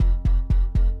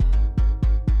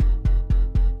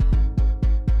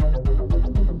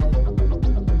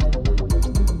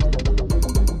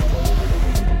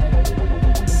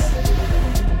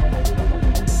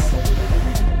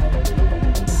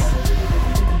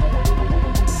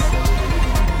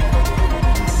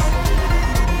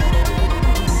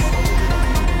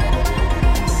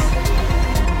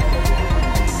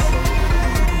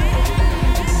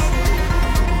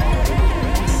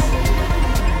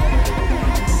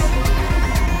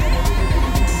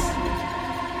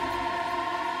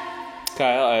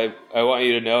Kyle, I want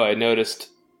you to know I noticed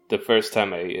the first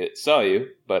time I saw you,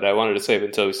 but I wanted to save it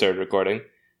until we started recording.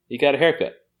 You got a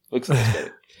haircut. Looks nice, buddy.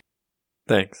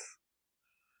 Thanks.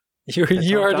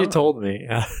 You already told me,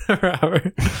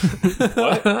 Robert.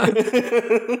 What?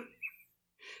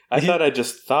 I thought I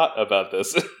just thought about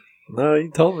this. No,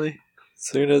 you told me. As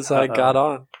soon as I got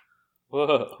on.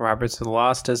 Whoa. Robert's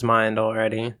lost his mind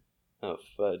already. Oh,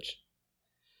 fudge.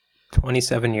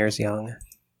 27 years young.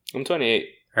 I'm 28.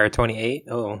 Or 28?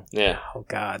 Oh. Yeah. Oh,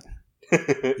 God.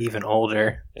 Even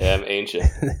older. Yeah, I'm ancient.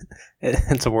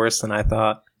 It's worse than I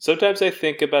thought. Sometimes I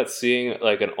think about seeing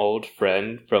like an old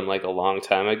friend from like a long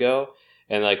time ago,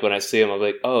 and like when I see them, I'm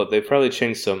like, oh, they've probably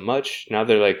changed so much. Now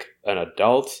they're like an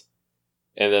adult,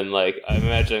 and then like I'm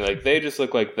imagining like they just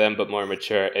look like them but more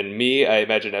mature, and me, I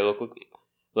imagine I look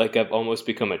like I've almost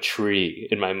become a tree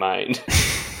in my mind.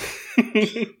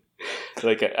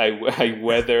 Like I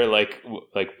weather like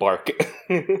bark.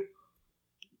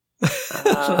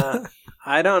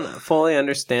 I don't fully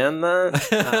understand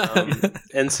that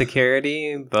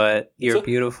insecurity, but you're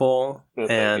beautiful,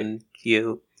 and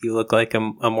you look like a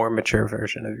more mature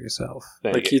version of yourself.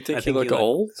 Like you think you look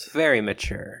old? Very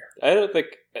mature. I don't think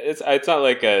it's not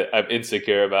like I'm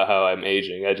insecure about how I'm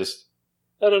aging. I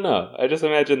don't know. I just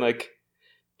imagine like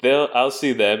I'll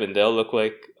see them and they'll look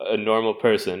like a normal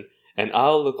person, and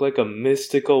I'll look like a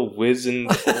mystical,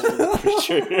 wizened old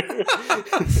creature.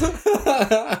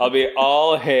 I'll be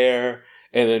all hair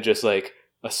and then just like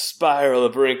a spiral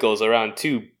of wrinkles around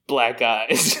two black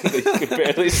eyes that you can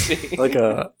barely see. like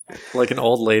an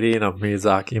old lady in a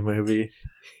Miyazaki movie.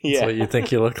 Yeah. That's what you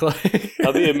think you look like.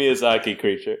 I'll be a Miyazaki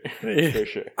creature, for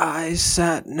sure. I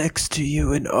sat next to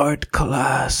you in art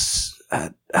class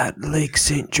at Lake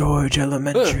St. George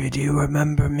Elementary. Do you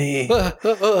remember me?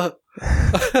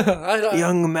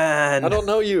 Young man. I don't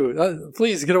know you.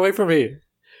 Please get away from me.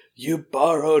 You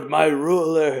borrowed my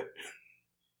ruler.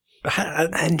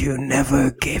 And you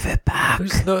never gave it back.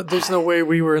 There's no way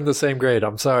we were in the same grade.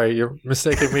 I'm sorry. You're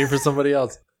mistaking me for somebody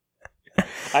else.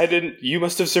 I didn't. You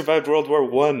must have survived World War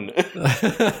I.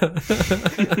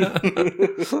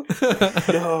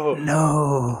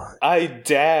 No. I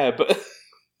dab.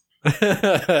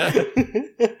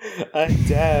 I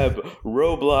dab.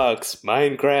 Roblox,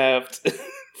 Minecraft,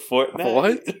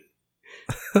 Fortnite.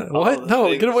 What? What? No,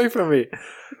 things. Get away from me.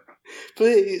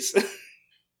 Please.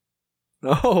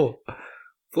 No.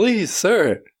 Please,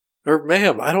 sir. Or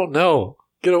ma'am, I don't know.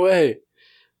 Get away.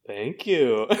 Thank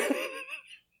you.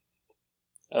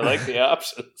 I like the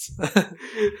options.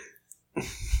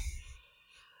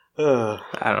 I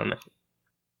don't know.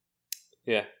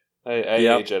 Yeah, I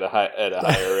age at a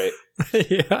higher rate.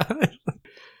 Yeah.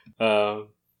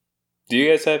 Do you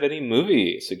guys have any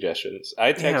movie suggestions?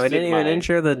 I texted we didn't even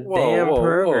intro the damn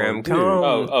program. Come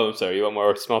on. Oh, I'm sorry. You want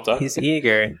more small talk? He's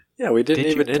eager. Yeah, we didn't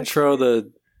even intro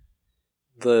the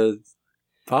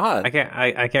pod. I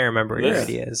can't remember what your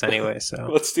idea is anyway. So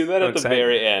let's do that at the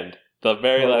very end. The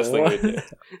very last thing we do.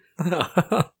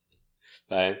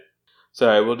 Fine.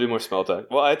 Sorry, we'll do more small talk.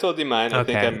 Well, I told you mine. I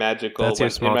think I'm magical. That's your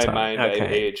in my small mind, talk. I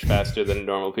age faster than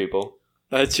normal people.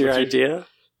 That's your idea?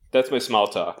 That's my small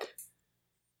talk.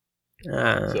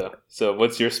 So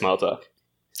what's your small talk?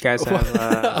 Guys have...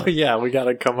 Oh, yeah, we got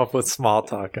to come up with small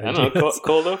talk ideas. I don't know,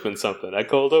 cold open something. I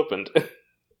cold opened.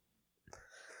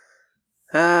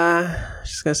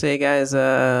 Just gonna say, guys,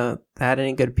 had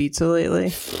any good pizza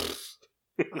lately?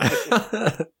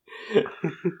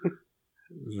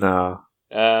 No.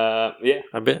 Yeah.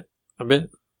 I've been.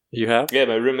 You have? Yeah,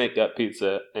 my roommate got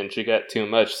pizza, and she got too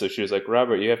much, so she was like,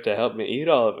 Robert, you have to help me eat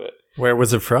all of it. Where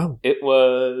was it from? It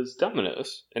was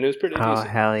Domino's, and it was pretty decent. Oh,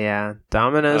 hell yeah.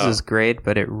 Domino's is great,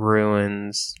 but it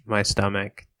ruins my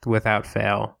stomach without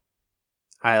fail.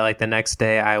 The next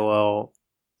day, I will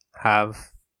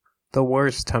have the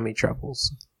worst tummy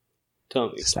troubles.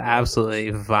 Just absolutely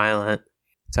violent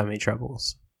tummy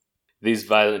troubles. These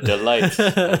violent delights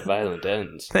have violent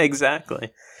ends.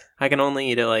 Exactly. I can only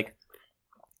eat it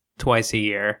twice a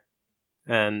year,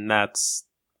 and it's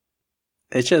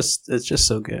just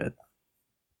so good.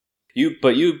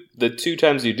 The 2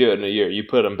 times you do it in a year, you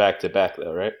put them back to back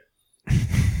though, right?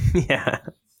 Yeah.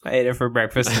 I ate it for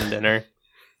breakfast and dinner.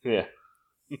 Yeah.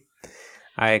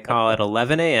 I call it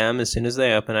 11 a.m. As soon as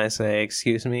they open, I say,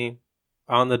 excuse me,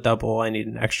 on the double, I need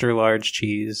an extra large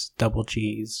cheese, double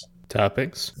cheese.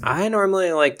 Toppings? I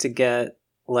normally like to get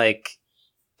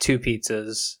 2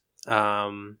 pizzas,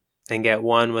 and get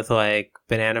one with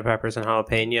banana peppers and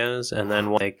jalapenos, and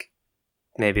then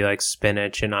maybe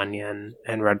spinach and onion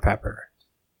and red pepper, or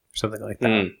something like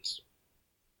that.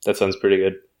 That sounds pretty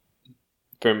good.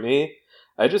 For me,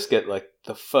 I just get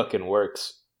the fucking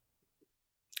works.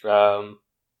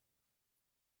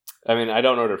 I mean, I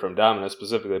don't order from Domino's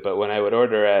specifically, but when I would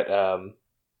order at,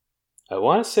 I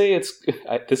want to say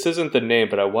this isn't the name,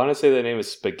 but I want to say the name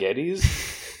is Spaghetti's.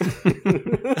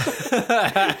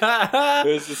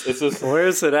 It's this,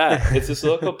 Where's it at? It's this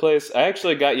local place. I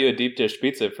actually got you a deep dish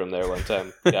pizza from there one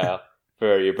time, Kyle,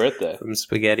 for your birthday. From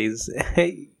Spaghetti's.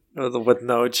 With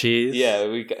no cheese? Yeah,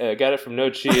 we got it from No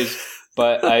Cheese,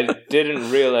 but I didn't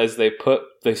realize they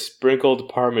sprinkled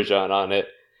Parmesan on it.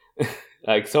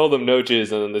 I told them no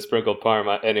cheese, and then they sprinkled Parm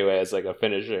anyway as like a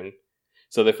finishing.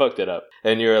 So they fucked it up.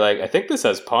 And you were like, I think this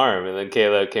has Parm. And then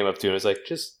Kayla came up to you and was like,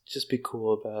 just be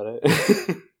cool about it.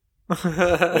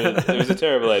 It was a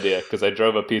terrible idea because I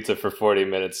drove a pizza for 40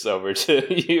 minutes over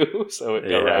to you, so it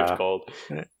arrived cold.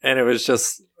 And it was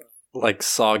just like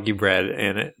soggy bread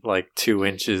and it like 2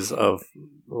 inches of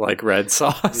like red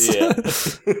sauce. Yeah.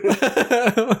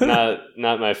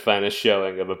 Not my finest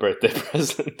showing of a birthday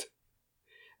present.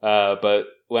 But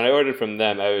when I ordered from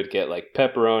them, I would get like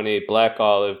pepperoni, black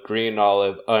olive, green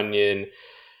olive, onion,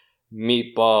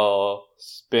 meatball,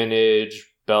 spinach,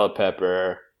 bell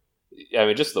pepper. I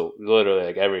mean, just literally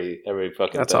like every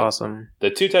fucking That's thing. awesome. The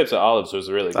 2 types of olives was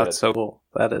really good. That's so cool.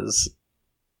 That is...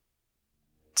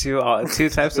 Two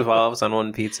types of olives on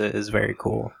one pizza is very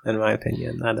cool, in my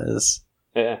opinion. That is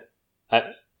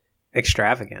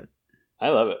extravagant. I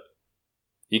love it.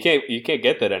 You can't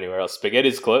get that anywhere else.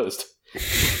 Spaghetti's closed.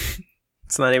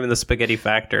 It's not even the Spaghetti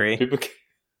Factory.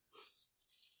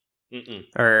 Mm-mm.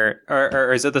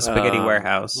 Or is it the Spaghetti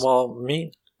Warehouse? Well,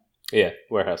 me... Yeah,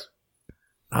 warehouse.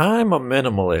 I'm a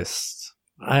minimalist.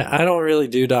 I don't really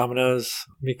do Domino's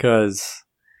because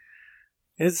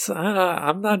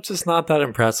I'm not that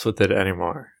impressed with it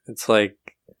anymore. It's like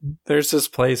there's this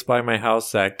place by my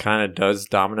house that kind of does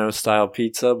Domino's style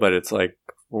pizza, but it's like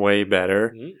way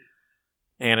better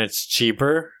and it's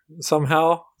cheaper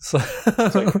somehow. So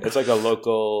it's like a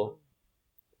local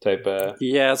type of...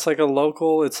 Yeah, it's like a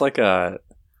local. It's like a...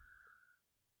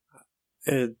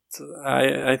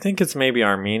 I think it's maybe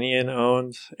Armenian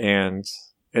owned, and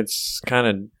it's kind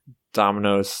of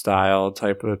Domino's style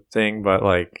type of thing, but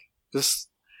like just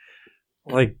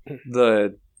like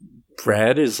the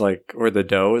bread is like, or the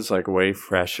dough is like way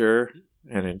fresher,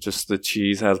 and the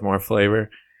cheese has more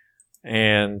flavor.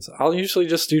 And I'll usually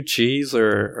just do cheese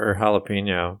or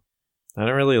jalapeno. I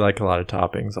don't really like a lot of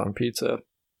toppings on pizza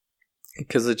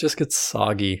because it just gets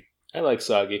soggy. I like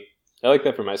soggy. I like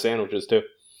that for my sandwiches too.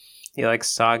 You like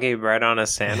soggy bread on a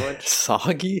sandwich?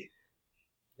 Soggy?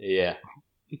 Yeah.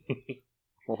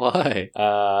 Why?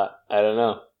 I don't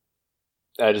know.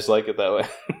 I just like it that way.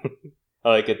 I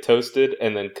like it toasted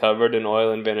and then covered in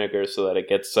oil and vinegar so that it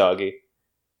gets soggy.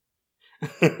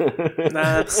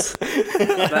 That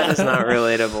is not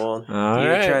relatable. All you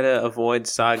right. try to avoid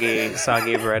soggy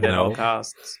bread at all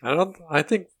costs. I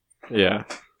think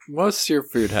most of your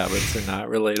food habits are not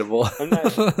relatable.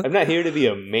 I'm not here to be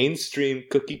a mainstream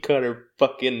cookie cutter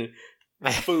fucking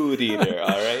food eater,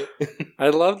 alright? I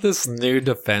love this new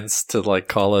defense to like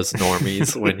call us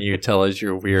normies when you tell us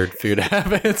your weird food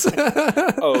habits.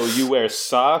 Oh, you wear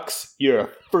socks? You're a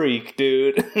freak,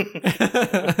 dude.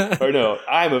 Or no,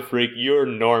 I'm a freak, you're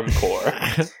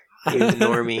normcore. He's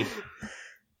normie.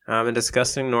 I'm a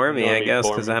disgusting normie, I guess,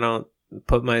 because I don't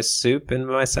put my soup in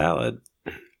my salad.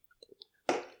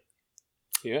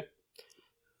 Yeah.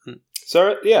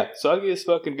 So, yeah, soggy is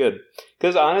fucking good.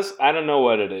 Because honest, I don't know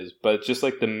what it is, but just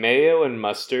like the mayo and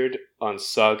mustard on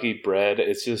soggy bread,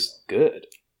 it's just good.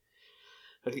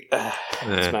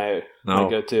 It's my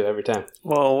go-to every time.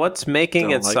 Well, what's making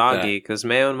Don't it like soggy? Because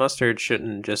mayo and mustard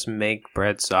shouldn't just make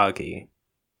bread soggy.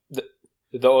 The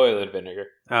oil and vinegar.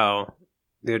 Oh,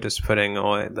 you're just putting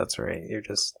oil. That's right. You're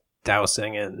just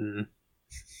dousing it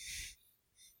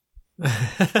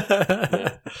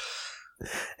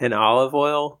in olive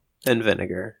oil and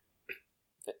vinegar.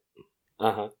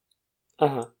 I've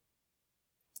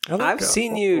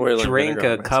seen you drink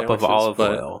a cup of olive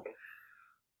oil.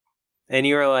 And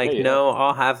you were like, no,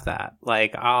 I'll have that.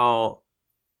 Like, the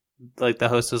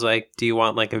host was like, do you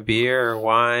want like a beer or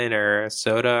wine or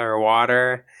soda or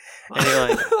water? And you're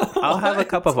like, I'll have a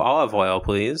cup of olive oil,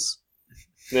 please.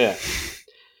 Yeah.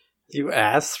 You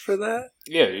asked for that?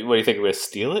 Yeah, what do you think, we're going to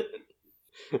steal it?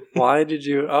 Why did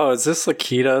you... Oh, is this a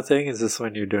keto thing? Is this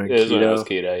when you're doing keto? It was when I was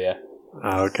keto, yeah.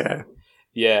 Oh, okay.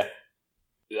 Yeah.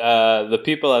 The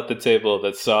people at the table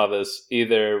that saw this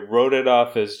either wrote it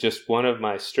off as just one of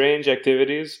my strange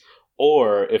activities,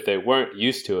 or if they weren't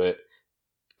used to it,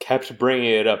 kept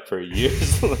bringing it up for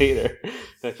years later.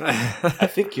 I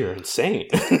think you're insane.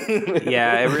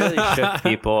 Yeah, it really shook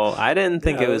people. I didn't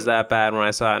think it was that bad when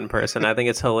I saw it in person. I think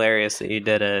it's hilarious that you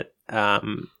did it,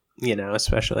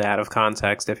 especially out of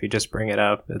context. If you just bring it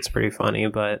up, it's pretty funny,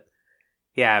 but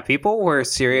Yeah, people were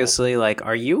seriously like,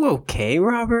 "Are you okay,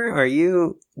 Robert?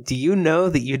 Do you know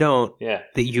that you don't Yeah.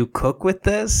 that you cook with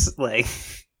this?" Like,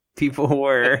 people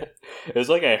were It was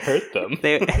like I hurt them.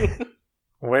 they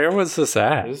Where was this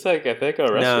at? It was like, I think, a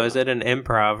restaurant. No, it was at an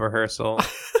improv rehearsal.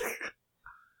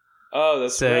 Oh,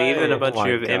 that's So right. even a bunch my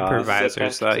of God.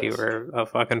 improvisers thought you Patrick's were a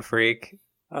fucking freak.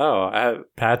 Oh, at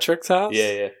Patrick's house?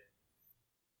 Yeah.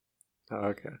 Oh,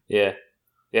 okay. Yeah.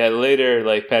 Yeah, later,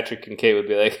 like, Patrick and Kate would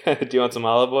be like, do you want some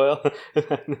olive oil?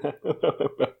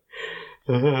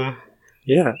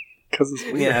 Yeah, because it's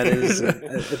weird. Yeah, it is.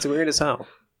 It's weird as hell.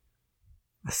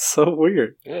 It's so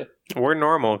weird. Yeah. We're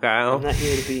normal, I'm Kyle. not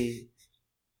here to be...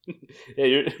 Yeah,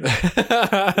 you're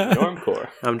normcore.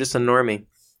 I'm just a normie.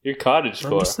 You're cottage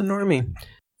I'm core. just a normie.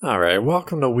 All right,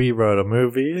 welcome to We Wrote a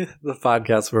Movie, the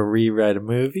podcast where we write a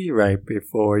movie right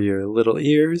before your little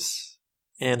ears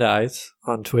and eyes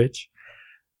on Twitch.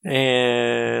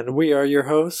 And we are your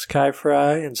hosts, Kai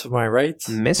Fry, and to my right,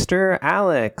 Mr.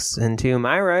 Alex, and to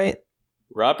my right,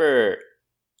 Robert.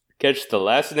 Catch the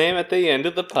last name at the end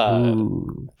of the pod.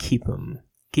 ooh, keep him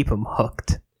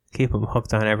hooked. Keep him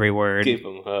hooked on every word. Keep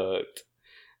them hooked.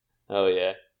 Oh,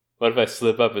 yeah. What if I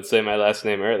slip up and say my last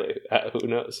name early? Who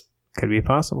knows? Could be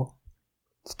possible.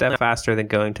 It's definitely faster than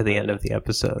going to the end of the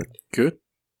episode. good.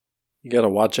 You gotta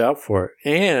watch out for it.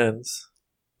 And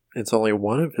it's only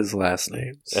one of his last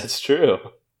names. That's true.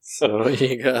 So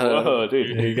you Whoa,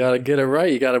 dude. you gotta get it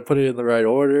right. You gotta put it in the right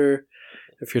order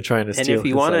if you're trying to And steal if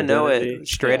you his want to know identity. it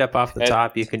straight Yeah. up off the And-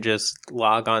 top, you can just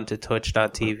log on to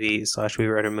twitch.tv/we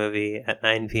wrote a movie at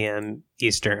 9 p.m.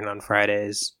 Eastern on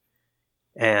Fridays.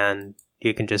 And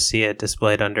you can just see it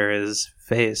displayed under his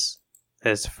face.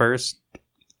 His first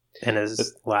and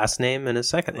his last name and his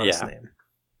second last Yeah. name.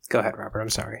 Go ahead, Robert. I'm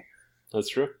sorry. That's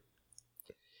true.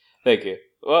 Thank you.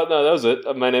 Well, no, that was it.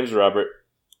 My name's Robert.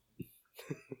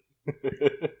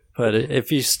 But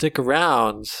if you stick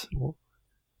around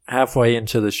halfway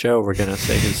into the show, we're gonna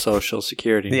say his social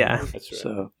security Yeah. number. That's right.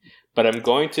 So But I'm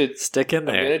going to stick in I'm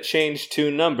there. gonna change two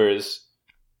numbers.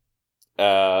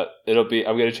 I'm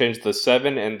gonna change the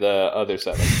 7 and the other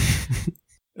 7.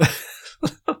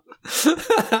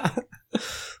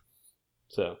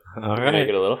 So All I'm gonna make right,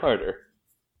 it a little harder.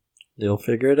 you'll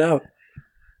figure it out.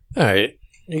 All right,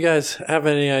 you guys have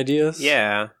any ideas?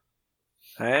 Yeah.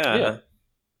 Yeah.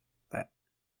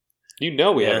 You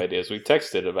know we have Yeah. ideas. We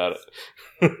texted about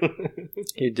it.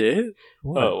 You did?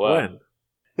 When? Oh, wow.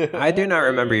 When? I do not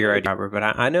remember your idea, Robert, but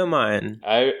I know mine.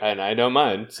 I know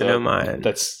mine. So I know mine.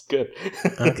 That's good.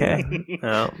 Okay.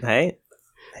 Well, hey.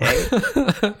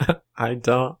 I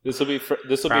don't This will be fresh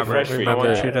Robert, for you. I want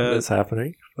remember you to- this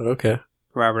happening, but okay.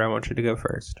 Robert, I want you to go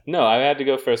first. No, I had to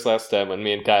go first last time when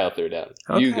me and Kyle threw down.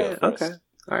 You go first. Okay.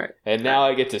 All right. And now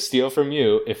I get to steal from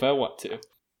you if I want to.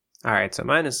 All right. So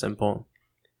mine is simple.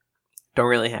 Don't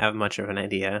really have much of an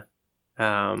idea.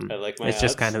 I like my It's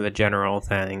just odds. kind of a general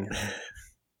thing.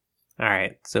 All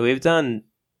right. So we've done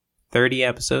 30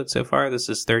 episodes so far. This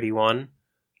is 31,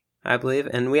 I believe.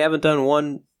 And we haven't done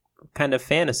one kind of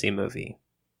fantasy movie.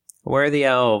 Where are the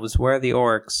elves? Where are the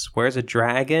orcs? Where's a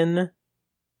dragon?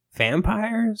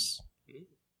 Vampires?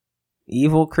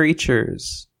 Evil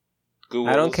creatures? Ghouls.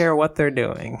 I don't care what they're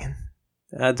doing.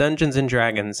 A Dungeons and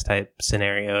Dragons type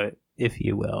scenario, if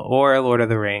you will. Or Lord of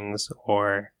the Rings,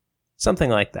 or something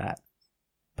like that.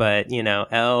 But, you know,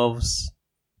 elves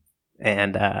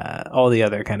and all the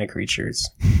other kind of creatures.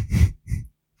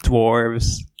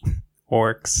 Dwarves,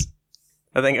 orcs.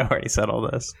 I think I already said all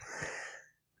this.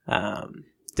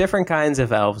 Different kinds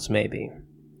of elves, maybe.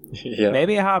 Yeah.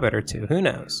 Maybe a hobbit or two. Who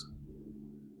knows?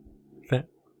 Okay.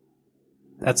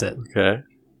 That's it. Okay.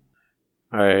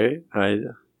 All right. I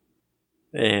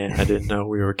didn't know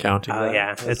we were counting. Oh, that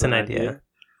yeah. as It's an idea.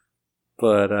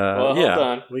 But Well, yeah, hold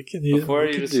on. we can use, Before we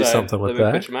you can decide, do something let with me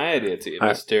that. pitch my idea to you, All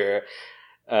right. Mr.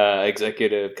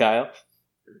 Executive Kyle.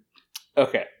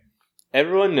 Okay.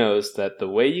 Everyone knows that the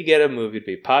way you get a movie to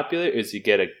be popular is you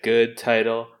get a good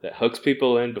title that hooks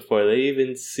people in before they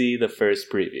even see the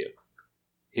first preview.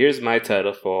 Here's my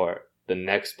title for the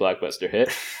next blockbuster hit.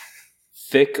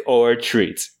 Thick or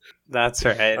Treat. That's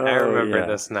right. I Oh, remember yeah.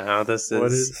 this now. This What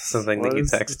is is- something what that you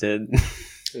is- texted.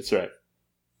 That's right.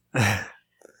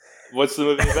 What's the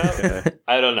movie about?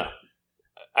 I don't know.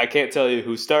 I can't tell you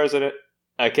who stars in it.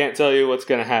 I can't tell you what's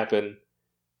going to happen.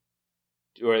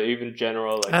 Or even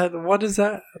general, like, And what is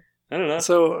that? I don't know.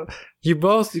 So you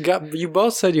both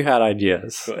said you had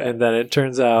ideas, Go ahead. and then it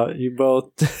turns out you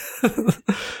both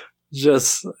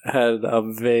just had a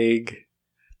vague.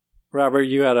 Robert,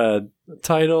 you had a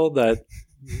title that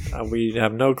we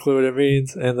have no clue what it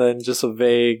means, and then just a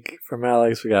vague from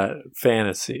Alex. We got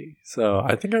fantasy, so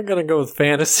I think I'm gonna go with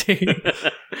fantasy.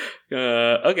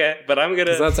 Okay, but I'm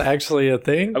Because gonna that's actually a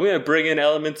thing. bring in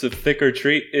elements of Thick or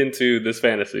Treat into this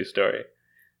fantasy story,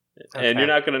 and Okay. you're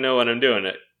not gonna know when I'm doing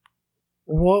it.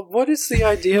 What is the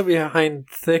idea behind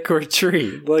thick or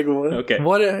treat? Like what? Okay.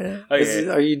 What Okay.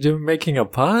 are you making a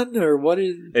pun or what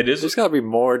is? It is. There's got to be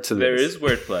more to There this. is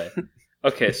wordplay.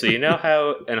 Okay, so you know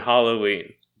how in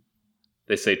Halloween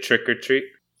they say trick or treat?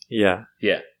 Yeah.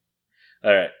 Yeah.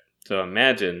 All right. So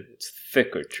imagine it's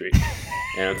thick or treat,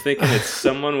 and I'm thinking it's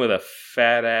someone with a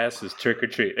fat ass is trick or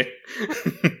treating,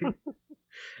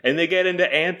 and they get into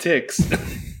antics.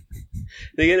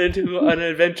 They get into an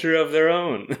adventure of their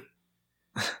own,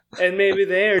 and maybe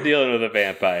they are dealing with a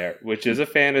vampire, which is a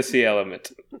fantasy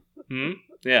element.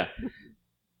 Yeah,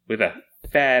 with a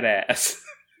fat ass.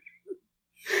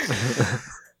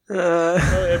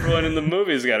 Well, everyone in the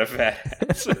movie's got a fat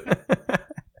ass.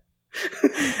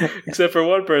 Except for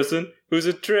one person who's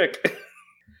a trick.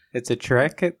 It's a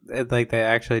trick? Like they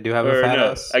actually do have a Or fat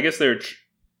no, ass? I guess they're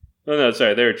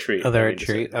sorry, they're a treat. Oh, they're I a mean to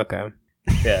say. treat? Okay.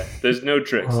 Yeah, there's no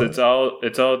tricks. Well-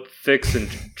 It's all fix and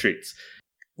treats.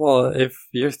 Well, if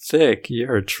you're thick,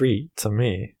 you're a treat to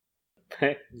me.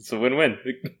 Hey, it's a win-win.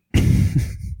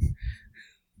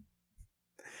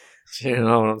 You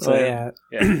know what I'm So saying?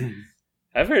 yeah.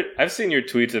 Yeah. I've seen your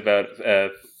tweets about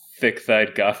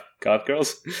thick-thighed goth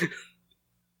girls.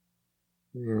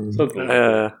 Something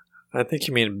like I think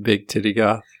you mean big titty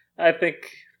goth. I think,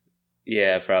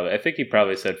 yeah, probably. I think he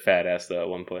probably said fat ass though at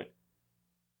one point.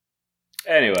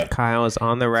 Anyway, Kyle is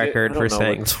on the I record don't for know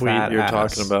saying what tweet fat you're ass.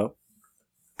 talking about.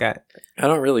 Got I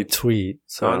don't really tweet,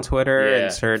 so on Twitter Yeah.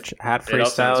 and search at It all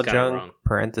sounds freestyle kinda junk wrong.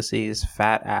 parentheses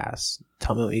fat ass.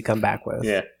 Tell me what you come back with.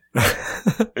 yeah,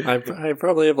 I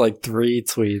probably have like 3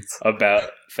 tweets. about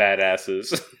fat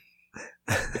asses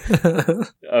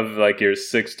of like your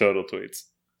 6 total tweets.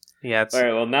 Yeah, it's All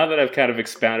right. Well, now that I've kind of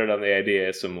expounded on the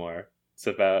idea some more, it's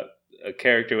about a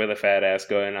character with a fat ass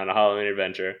going on a Halloween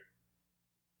adventure.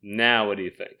 Now, what do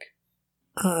you think?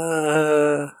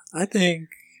 I think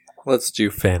let's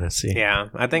do fantasy. yeah.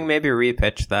 I think maybe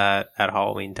repitch that at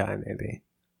Halloween time, maybe.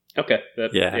 Okay.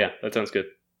 Yeah. Yeah, that sounds good.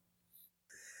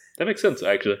 That makes sense,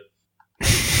 actually.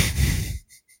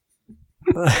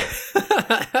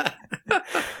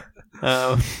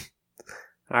 All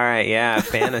right, yeah,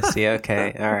 fantasy.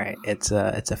 Okay, all right. It's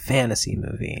a fantasy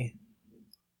movie.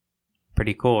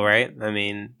 Pretty cool, right? I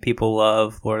mean, people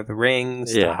love Lord of the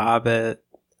Rings, The Yeah. Hobbit,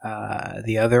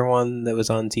 the other one that was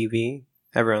on TV.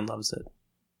 Everyone loves it.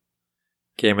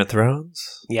 Game of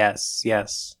Thrones. Yes,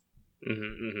 yes.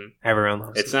 Mm-hmm. Everyone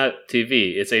loves It's it. not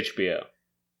TV, it's HBO.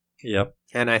 Yep.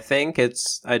 And I think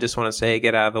I just want to say,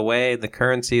 get out of the way, the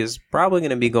currency is probably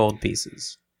going to be gold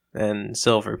pieces and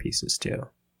silver pieces too.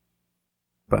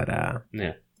 But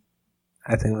Yeah.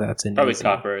 I think that's an Probably easy-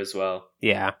 copper as well.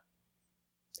 Yeah,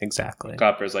 exactly.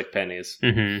 Copper's like pennies.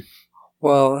 Mm-hmm.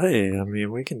 Well, hey, I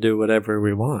mean, we can do whatever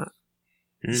we want.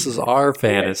 This is our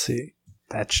fantasy.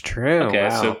 That's true. Okay,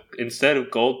 wow. so instead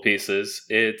of gold pieces,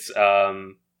 it's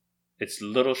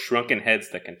little shrunken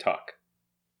heads that can talk.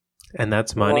 And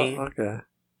that's money. Well, okay.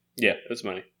 Yeah, that's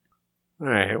money. All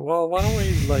right. Well, why don't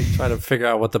we try to figure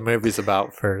out what the movie's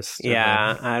about first? and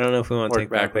Yeah, I don't know if we want to work take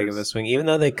that big of a backwards. swing, even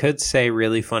though they could say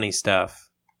really funny stuff,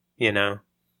 you know?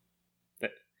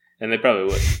 And they probably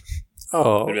would. then-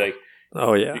 Oh. They'd be like,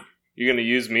 Oh yeah. "You're gonna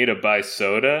use me to buy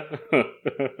soda?" Oh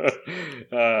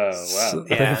wow.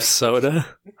 They Yeah. have soda.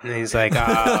 And he's like,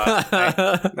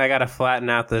 I gotta flatten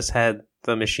out this head.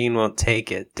 The machine won't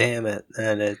take it. Damn it.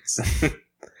 And it's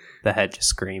the head just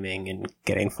screaming and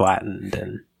getting flattened,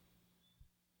 and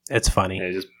it's funny. Yeah,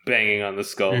 just banging on the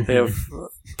skull. They have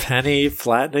penny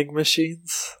flattening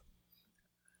machines.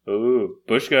 Ooh,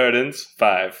 Busch Gardens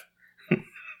 5.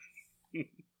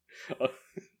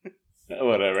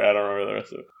 Whatever, I don't remember the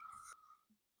rest of it.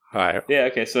 All right. Yeah,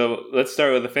 okay, so let's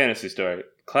start with a fantasy story.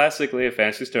 Classically, a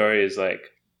fantasy story is like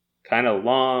kind of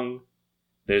long.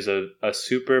 There's a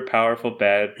super powerful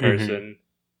bad person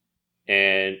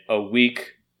and a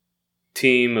weak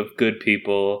team of good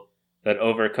people that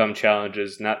overcome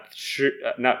challenges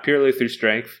not purely through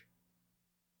strength,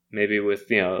 maybe with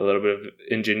a little bit of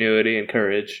ingenuity and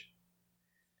courage.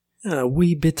 A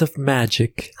wee bit of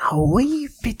magic. A wee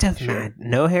bit of Sure. mad.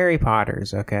 No Harry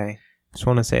Potters, okay? Just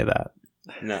want to say that.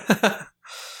 No,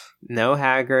 No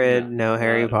Hagrid, no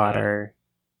Harry no. Potter.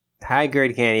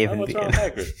 Hagrid can't even what's be wrong in with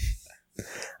it. Hagrid?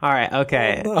 All right,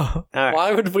 okay. No. All right.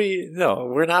 Why would we? No,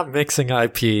 we're not mixing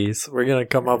IPs. We're gonna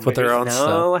come up with our own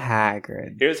No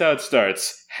Hagrid. Here's how it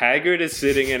starts. Hagrid is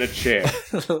sitting in a chair,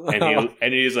 stuff.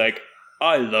 and he's like,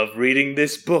 "I love reading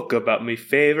this book about my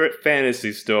favorite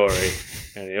fantasy story."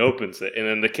 And he opens it, and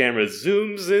then the camera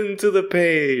zooms into the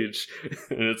page,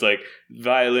 and it's like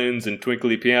violins and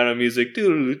twinkly piano music.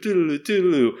 Doodaloo, doodaloo,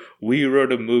 doodaloo. We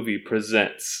Wrote a Movie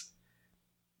presents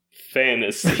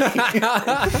Fantasy.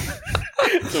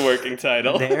 It's a working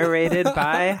title. Narrated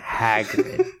by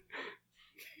Hagrid.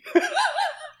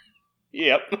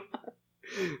 Yep.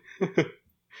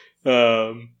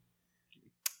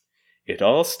 It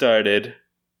all started,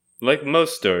 like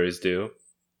most stories do,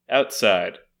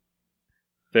 outside.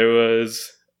 There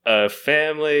was a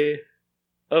family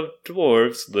of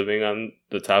dwarves living on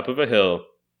the top of a hill.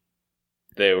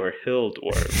 They were hill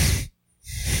dwarves.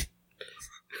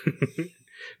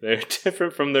 They're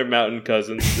different from their mountain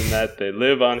cousins in that they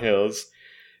live on hills.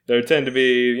 They tend to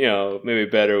be, maybe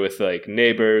better with like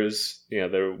neighbors.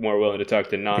 They're more willing to talk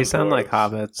to non-dwarves. They sound like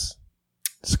hobbits.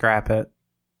 Scrap it.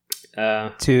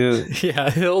 Hill dwarves.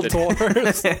 Hill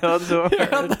dwarves.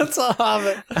 Yeah, that's a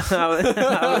hobbit.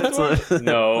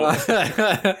 No.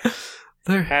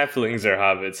 Halflings are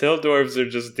hobbits. Hill dwarves are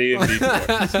just D&D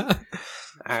dwarves.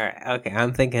 All right. Okay.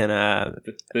 I'm thinking.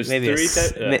 There's maybe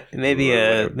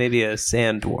maybe a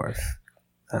sand dwarf.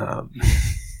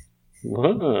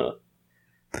 Whoa.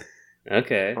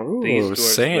 Okay. Ooh, these dwarves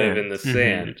sand. live in the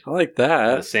sand. I like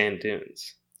that. The sand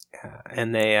dunes.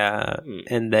 And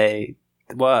they.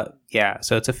 Well, yeah.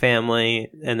 So it's a family,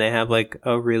 and they have like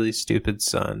a really stupid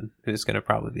son who's going to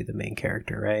probably be the main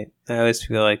character, right? I always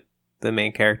feel like the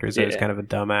main character is always kind of a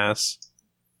dumbass,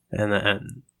 and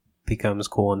then becomes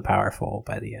cool and powerful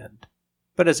by the end,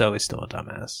 but is always still a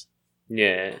dumbass.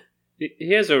 Yeah,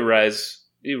 he has a rise.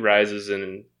 He rises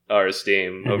in our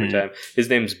esteem over time. His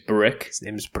name's Brick.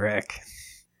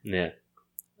 Yeah.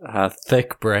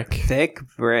 Thick Brick. Thick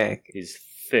Brick. He's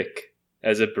thick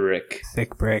as a brick.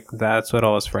 Thick Brick. That's what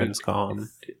all his friends call him.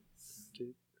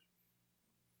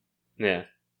 Yeah.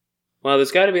 Well,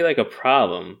 there's got to be like a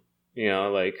problem.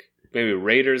 Like maybe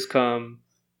raiders come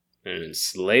and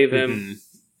enslave him,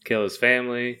 kill his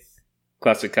family.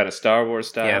 Classic kind of Star Wars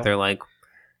style. Yeah, they're like,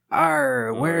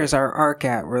 where's our Ark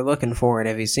at? We're looking for it.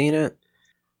 Have you seen it?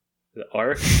 The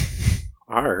Ark?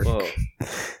 Ark? Whoa.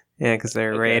 Yeah, because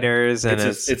they're raiders, and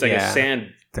it's like a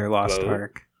sand their lost boat.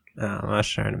 Ark. I was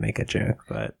trying to make a joke,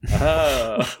 but...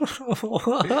 Oh.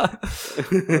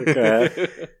 Okay.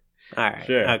 All right.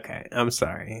 Sure. Okay. I'm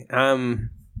sorry. I'm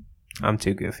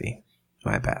too goofy.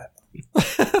 My bad.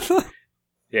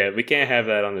 Yeah, we can't have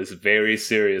that on this very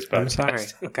serious podcast. I'm sorry.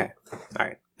 Okay. All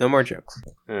right. No more jokes.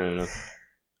 I don't know.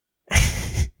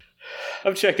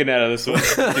 I'm checking out of this one.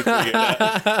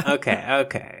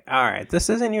 Okay. All right. This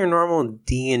isn't your normal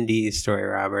D&D story,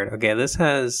 Robert. Okay, this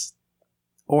has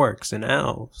orcs and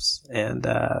elves and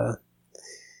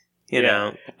you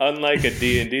know, unlike a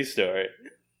D&D story.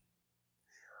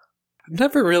 I've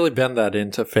never really been that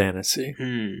into fantasy.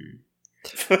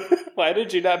 Why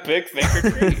did you not pick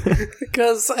Finger Creek?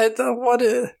 Because I don't want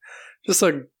to. Just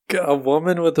a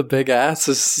woman with a big ass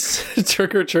is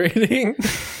trick or treating.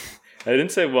 I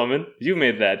didn't say woman. You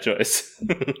made that choice.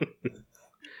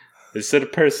 I said a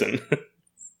person.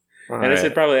 And I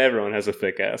said probably everyone has a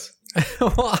thick ass.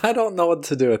 Well, I don't know what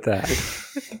to do with that.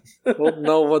 I don't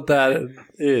know what that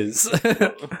is.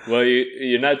 Well,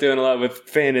 you're not doing a lot with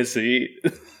fantasy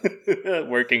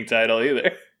working title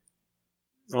either.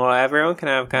 Well, everyone can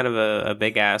have kind of a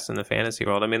big ass in the fantasy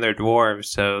world. I mean, they're dwarves,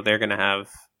 so they're going to have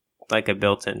like a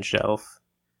built-in shelf.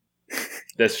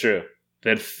 That's true.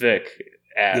 That thick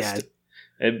ass. Yeah.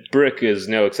 And Brick is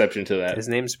no exception to that. His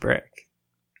name's Brick.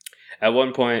 At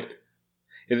one point,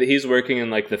 he's working in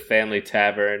like the family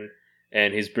tavern,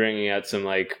 and he's bringing out some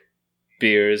like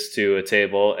beers to a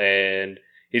table, and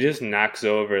he just knocks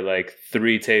over like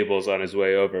 3 tables on his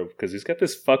way over because he's got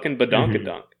this fucking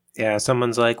badonkadonk. Yeah,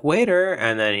 someone's like, waiter,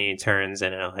 and then he turns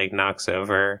and it like knocks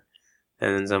over,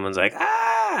 and then someone's like,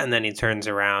 ah, and then he turns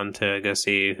around to go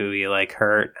see who he like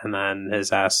hurt, and then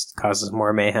his ass causes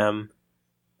more mayhem,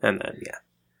 and then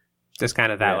just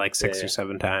kind of that like 6 or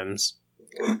 7 times.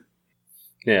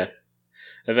 Yeah.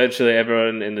 Eventually,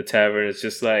 everyone in the tavern is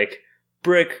just like,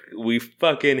 Brick, we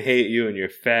fucking hate you and your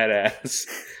fat ass.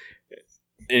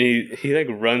 And he like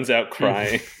runs out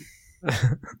crying.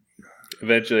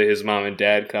 Eventually, his mom and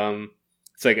dad come.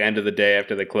 It's like end of the day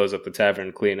after they close up the tavern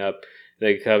and clean up.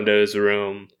 They come to his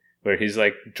room where he's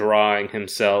like drawing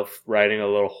himself, riding a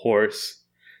little horse.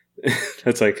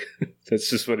 That's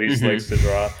just what he just likes to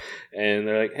draw. And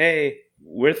they're like, hey,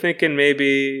 we're thinking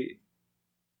maybe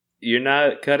you're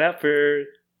not cut out for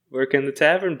working the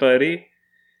tavern, buddy.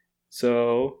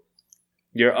 So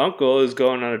your uncle is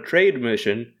going on a trade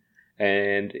mission,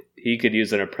 and he could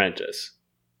use an apprentice.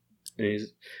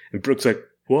 And Brooke's like,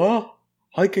 what?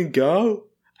 I can go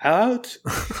out?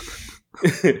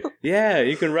 Yeah,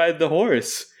 you can ride the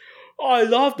horse. Oh, I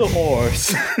love the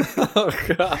horse. Oh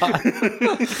god.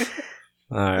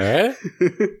 All right.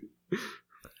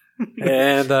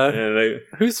 And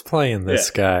who's playing this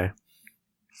guy?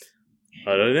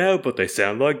 I don't know, but they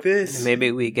sound like this.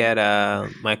 Maybe we get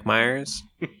Mike Myers.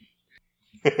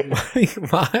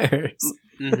 Mike Myers.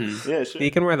 Mm-hmm. Yeah, sure. He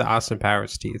can wear the Austin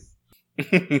Powers teeth.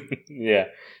 Yeah,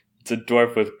 it's a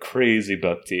dwarf with crazy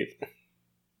buck teeth.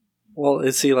 Well,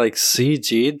 is he like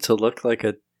CG'd to look like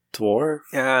a dwarf?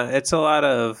 Yeah, it's a lot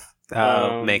of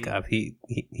makeup.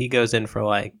 He goes in for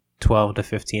like 12 to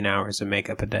 15 hours of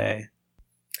makeup a day.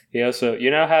 He also, you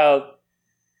know how,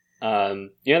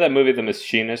 you know that movie The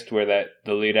Machinist where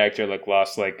the lead actor like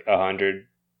lost like 100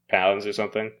 pounds or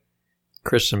something?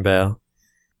 Christian Bale.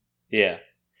 Yeah.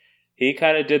 He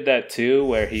kind of did that too,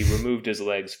 where he removed his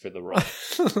legs for the role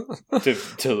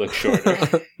to look shorter.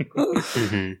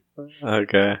 Mm-hmm.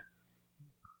 Okay.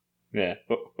 Yeah.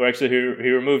 Well, actually, he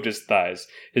removed his thighs.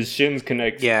 His shins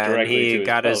connect directly and to he his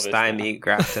got his pelvis thigh now. meat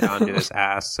grafted onto his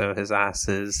ass, so his ass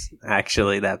is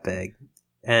actually that big.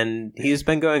 And he's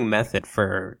been going method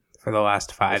for the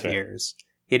last 5 That's right. years.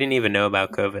 He didn't even know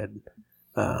about COVID,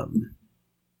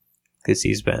 because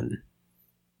he's been.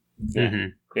 Yeah.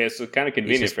 Mhm. Yeah, so kind of He's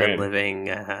convenient just for been him. living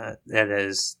at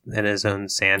his own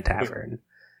sand tavern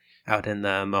out in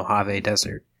the Mojave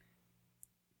Desert.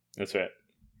 That's right.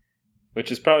 Which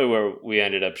is probably where we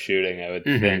ended up shooting, I would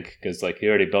Mhm. think, because like he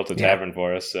already built a Yeah. tavern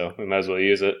for us, so we might as well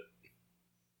use it.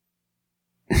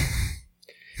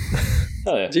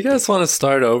 Oh yeah. Do you guys want to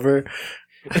start over?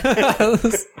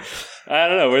 I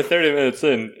don't know. We're 30 minutes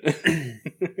in.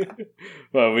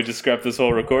 Well, we just scrapped this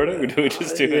whole recording. Do we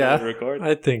just do another record?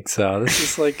 I think so. This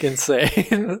is like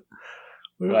insane.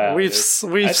 Wow, we've I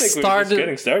think we've we're just started.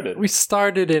 getting started. We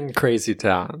started in Crazy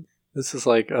Town. This is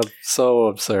like so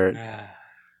absurd.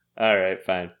 All right,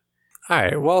 fine. All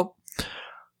right. Well,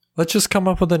 let's just come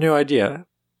up with a new idea.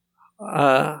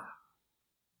 What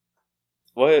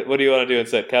do you want to do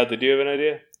instead? Cal, did you have an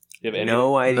idea? Do you have any?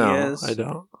 No ideas. No, I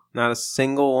don't. Not a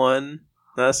single one.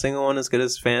 Not a single one as good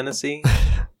as Fantasy.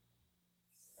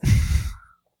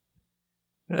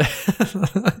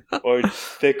 Or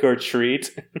Thick or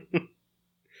Treat?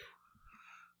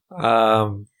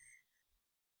 Well,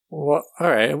 all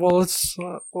right. Well,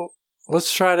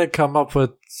 let's try to come up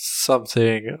with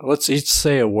something. Let's each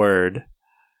say a word.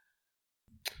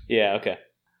 Yeah, okay.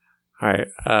 All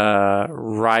right.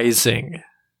 Rising.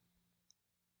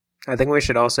 I think we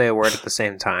should all say a word at the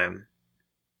same time.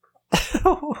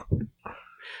 All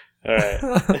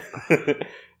right.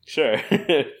 Sure.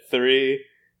 3,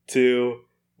 2,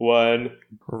 1.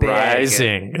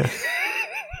 Rising.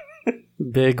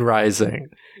 Big rising.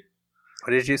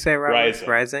 What did you say, Robert? Rising.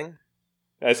 Rising?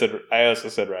 I also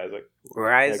said rising.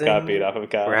 Rising. I copied off of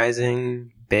Cal.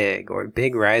 Rising big, or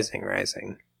big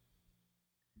rising.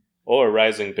 Or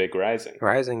rising, big rising.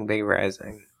 Rising, big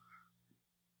rising.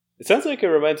 It sounds like it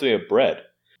reminds me of bread.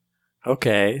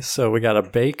 Okay, so we got a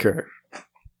baker.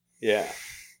 Yeah.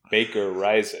 Baker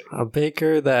rising. A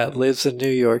baker that lives in New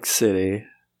York City.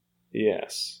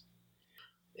 Yes.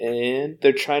 And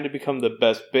they're trying to become the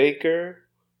best baker,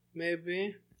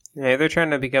 maybe? Yeah, they're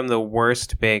trying to become the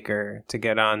worst baker to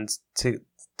get on to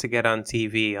get on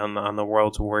TV on the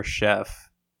world's worst chef,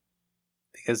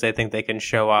 because they think they can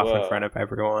show off in Whoa. front of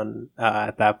everyone.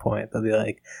 At that point, they'll be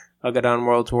like, "I'll get on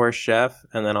world's worst chef,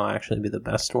 and then I'll actually be the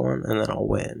best one, and then I'll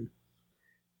win."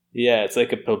 Yeah, it's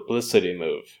like a publicity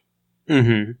move.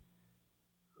 Mm-hmm.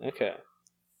 Okay.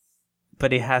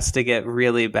 But he has to get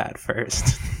really bad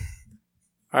first.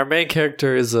 Our main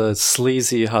character is a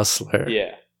sleazy hustler.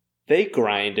 Yeah. They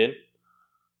grinding.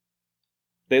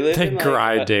 They live They're in like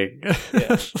grinding.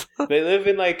 yeah. They live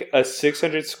in like a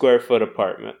 600 square foot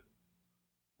apartment.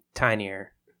 Tinier.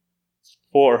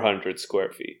 400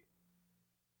 square feet.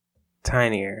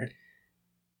 Tinier.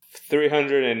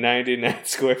 399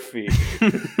 square feet.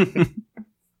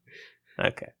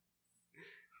 Okay.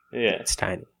 Yeah. It's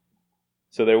tiny.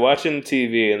 So they're watching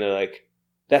TV and they're like,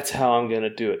 that's how I'm going to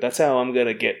do it. That's how I'm going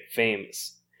to get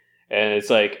famous. And it's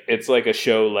like a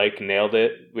show like Nailed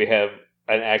It. We have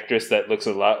an actress that looks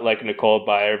a lot like Nicole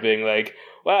Byer being like,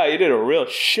 wow, you did a real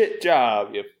shit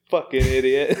job, you fucking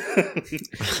idiot.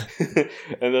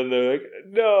 And then they're like,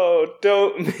 no,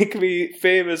 don't make me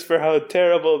famous for how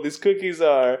terrible these cookies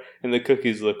are. And the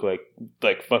cookies look like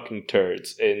fucking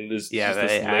turds. And this Yeah, just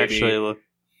this they lady, actually look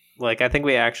like, I think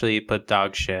we actually put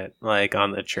dog shit like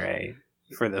on the tray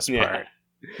for this part.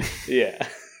 Yeah.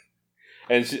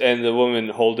 And the woman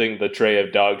holding the tray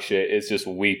of dog shit is just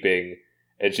weeping,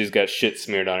 and she's got shit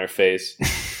smeared on her face.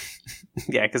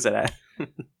 Yeah, because of that.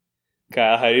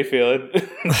 Kyle, how you feeling?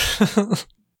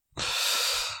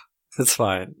 It's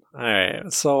fine. All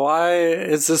right. So why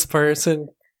is this person?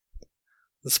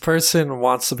 This person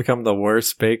wants to become the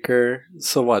worst baker.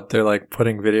 So what? They're like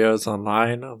putting videos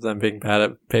online of them being bad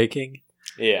at baking.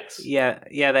 Yes. Yeah,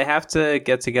 they have to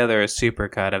get together a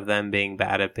supercut of them being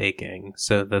bad at baking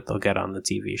so that they'll get on the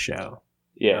TV show.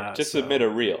 Yeah, just submit a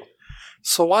reel.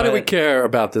 So why do we care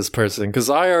about this person? Because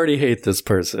I already hate this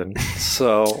person.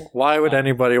 So why would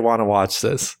anybody want to watch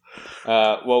this?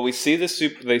 Well, we see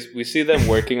we see them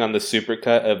working on the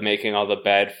supercut of making all the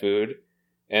bad food,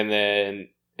 and then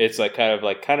it's like kind of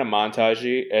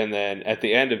montagey, and then at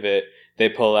the end of it, they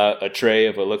pull out a tray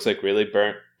of what looks like really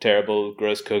burnt, terrible,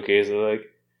 gross cookies. They're like,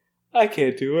 I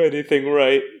can't do anything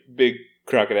right. Big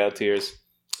crocodile tears.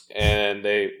 And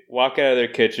they walk out of their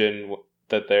kitchen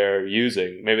that they're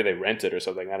using. Maybe they rent it or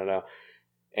something. I don't know.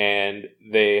 And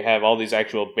they have all these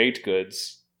actual baked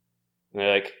goods. And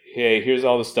they're like, hey, here's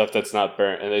all the stuff that's not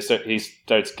burnt. And he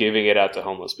starts giving it out to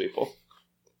homeless people.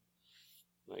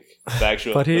 Like the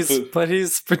actual. But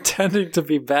he's pretending to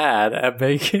be bad at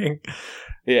baking.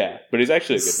 Yeah, but he's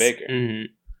actually a good baker. Mm-hmm.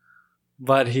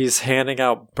 But he's handing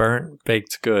out burnt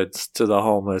baked goods to the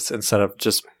homeless instead of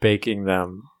just baking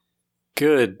them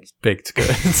good baked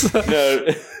goods. No,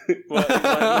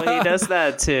 well, he does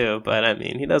that too, but I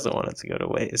mean, he doesn't want it to go to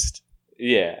waste.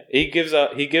 Yeah, he gives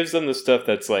them the stuff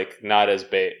that's like not as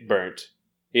burnt.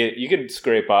 You can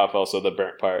scrape off also the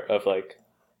burnt part of like,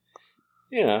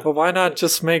 you know. But why not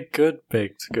just make good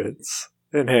baked goods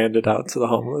and hand it out to the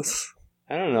homeless?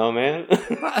 I don't know, man.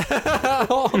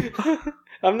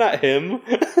 I'm not him.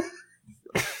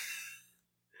 What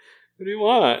do you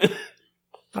want?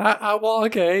 Well,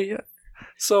 okay.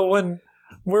 So when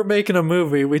we're making a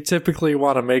movie, we typically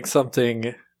want to make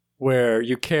something where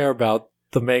you care about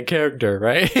the main character,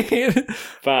 right?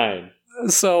 Fine.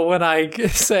 So when I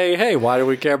say, hey, why do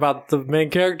we care about the main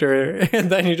character? And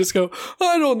then you just go,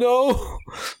 I don't know.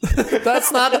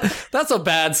 That's a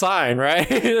bad sign, right?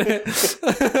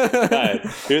 Fine.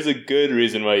 Here's a good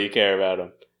reason why you care about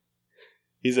him.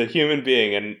 He's a human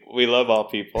being and we love all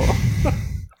people.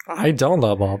 I don't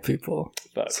love all people.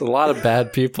 It's a lot of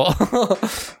bad people.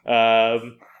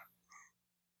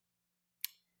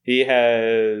 He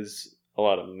has a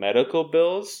lot of medical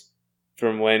bills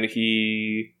from when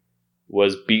he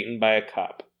was beaten by a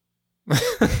cop.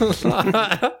 That's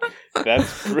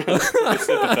really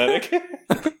sympathetic.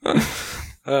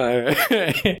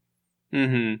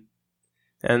 Mm-hmm.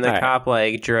 And the cop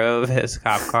drove his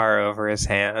cop car over his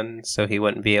hand so he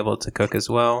wouldn't be able to cook as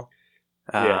well.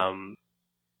 Yeah.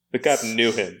 The cop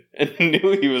knew him and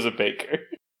knew he was a baker.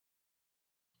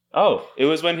 Oh, it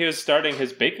was when he was starting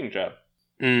his baking job.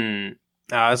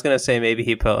 I was going to say maybe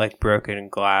he put broken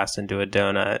glass into a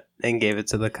donut and gave it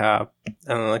to the cop.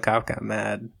 And then the cop got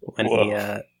mad when he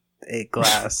ate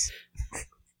glass.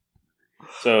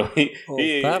 So he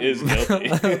is guilty.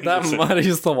 That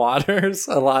muddies the waters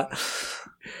a lot.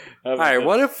 Alright,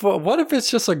 what if it's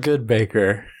just a good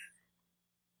baker?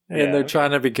 And they're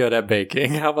trying to be good at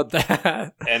baking. How about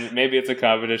that? And maybe it's a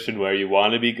competition where you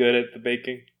want to be good at the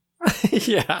baking.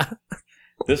 Yeah.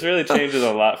 This really changes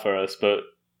a lot for us, but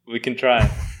we can try.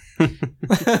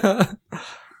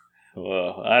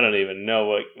 Well, I don't even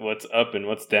know what's up and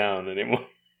what's down anymore.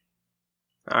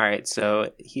 All right,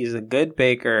 so he's a good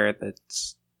baker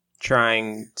that's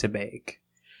trying to bake.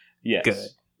 Yes. Good.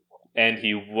 And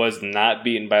he was not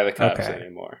beaten by the cops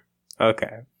anymore.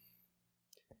 Okay.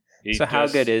 So how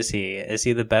good is he? Is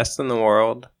he the best in the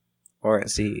world? Or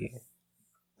is he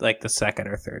the second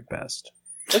or third best?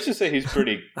 Let's just say he's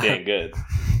pretty dang good.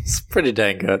 It's pretty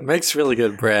dang good. Makes really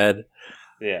good bread.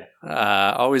 Yeah.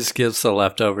 Always gives the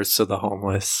leftovers to the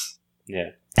homeless.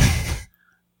 Yeah.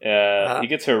 He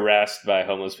gets harassed by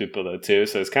homeless people though too,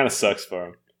 so it kind of sucks for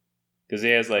him. Because he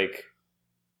has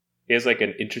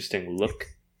an interesting look,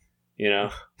 you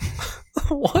know?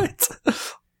 What?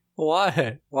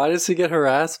 Why? Why does he get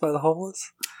harassed by the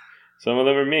homeless? Some of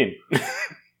them are mean.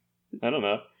 I don't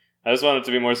know. I just want it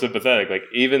to be more sympathetic.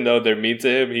 Even though they're mean to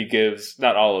him, he gives...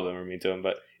 Not all of them are mean to him,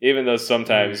 but even though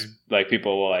sometimes,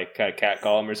 people will, kind of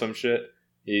catcall him or some shit,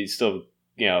 he still,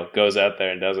 goes out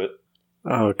there and does it.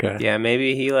 Oh, okay. Yeah,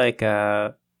 maybe he,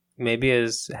 maybe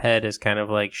his head is kind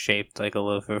of, shaped like a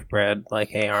loaf of bread, like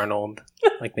Hey Arnold.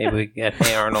 Maybe we get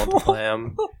Hey Arnold to play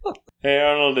him. Hey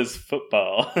Arnold is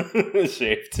football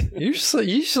shaped.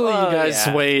 Usually you guys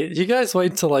wait. You guys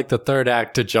wait till the third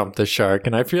act to jump the shark,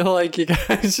 and I feel like you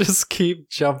guys just keep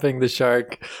jumping the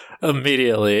shark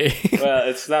immediately. Well,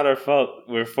 it's not our fault.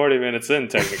 We're 40 minutes in,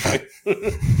 technically.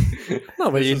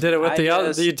 No, but you did it with the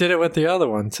other. You did it with the other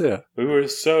one too. We were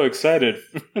so excited.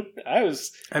 I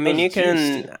mean, you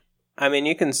can. I mean,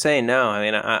 you can say no. I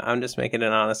mean, I'm just making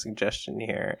an honest suggestion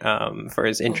here for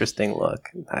his interesting look.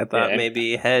 I thought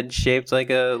maybe head shaped like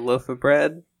a loaf of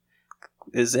bread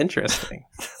is interesting.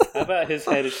 How about his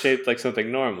head is shaped like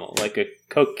something normal, like a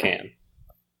Coke can?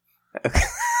 Okay.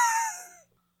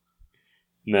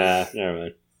 Nah, never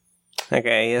mind.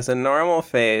 Okay, he has a normal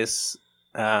face.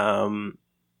 Yeah.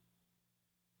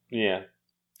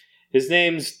 His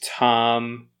name's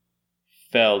Tom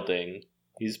Felding.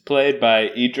 He's played by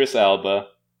Idris Elba.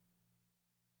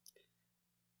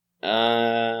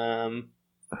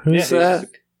 Who's that?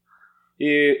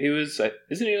 He was,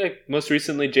 isn't he like most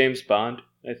recently James Bond,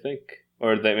 I think?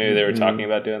 Or maybe they were talking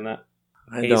about doing that?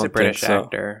 He's a British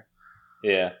actor.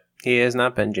 Yeah. He has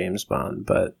not been James Bond,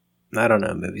 but I don't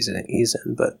know movies he's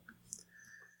in, but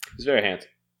he's very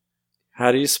handsome.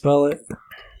 How do you spell it?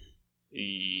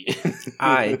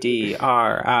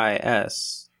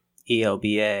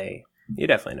 IDRISELBA. You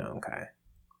definitely know him, Kai.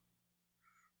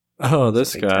 Oh,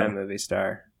 this Big guy. time movie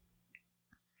star.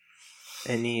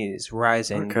 And he's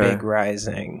rising, big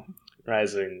rising.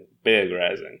 Rising, big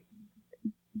rising.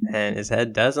 And his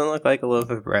head doesn't look like a loaf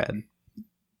of bread.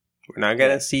 We're not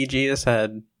going to CG his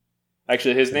head.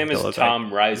 Actually, his name is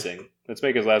Tom Rising. Let's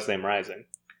make his last name Rising.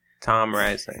 Tom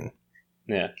Rising.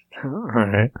 Yeah. All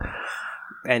right.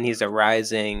 And he's a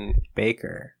rising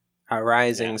baker. A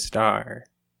rising star.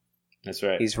 That's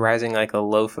right. He's rising like a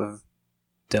loaf of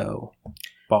dough.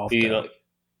 Ball dough.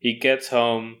 He gets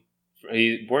home.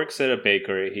 He works at a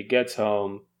bakery. He gets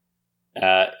home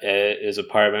at his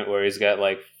apartment where he's got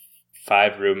like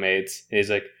 5 roommates. He's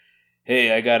like,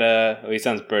 hey, I gotta... Well, he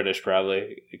sounds British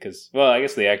probably because... Well, I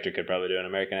guess the actor could probably do an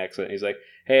American accent. He's like,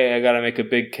 hey, I gotta make a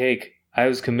big cake. I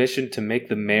was commissioned to make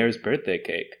the mayor's birthday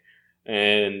cake.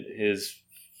 And his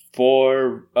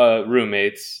 4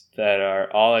 roommates that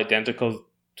are all identical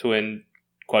twin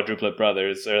quadruplet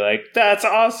brothers are like, that's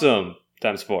awesome!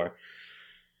 Times 4.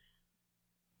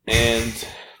 And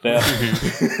I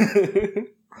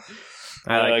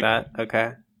like that.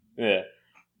 Okay. Yeah.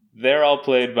 They're all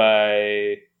played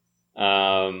by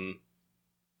I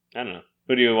don't know.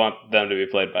 Who do you want them to be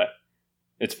played by?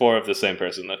 It's 4 of the same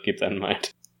person though, keep that in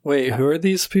mind. Wait, who are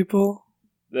these people?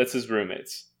 That's his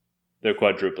roommates. They're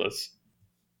quadruplets.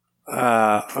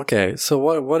 Okay. So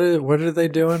what are they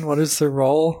doing? What is their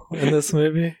role in this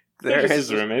movie? They're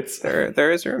his roommates.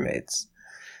 They're his roommates.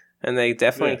 And they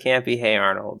definitely can't be Hey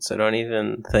Arnold, so don't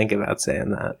even think about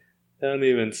saying that. Don't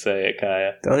even say it,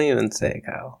 Kaya. Don't even say it,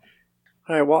 Kyle.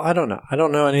 All right, well, I don't know. I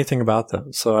don't know anything about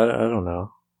them, so I don't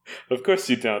know. Of course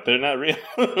you don't. They're not real.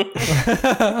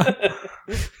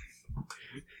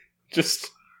 Just...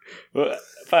 Well,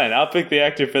 fine, I'll pick the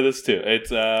actor for this too.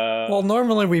 It's Well,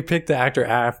 normally we pick the actor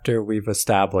after we've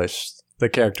established the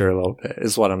character a little bit,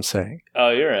 is what I'm saying.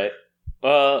 Oh, you're right.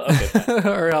 Well, okay.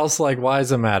 Or else, like, why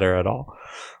does it matter at all?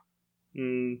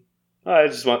 I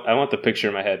want the picture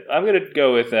in my head. I'm gonna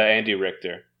go with Andy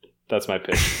Richter. That's my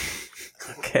pick.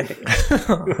 Okay.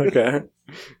 Okay.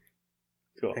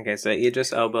 Cool. Okay, so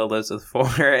Idris Elba lives with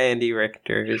 4 Andy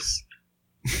Richters.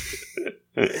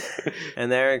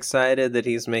 And they're excited that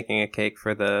he's making a cake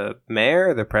for the mayor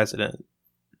or the president?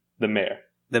 The mayor.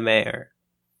 The mayor.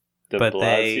 De But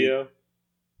Blasio?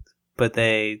 But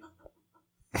they...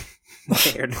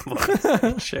 Mayor de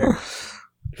Blasio, sure.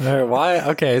 All right, why?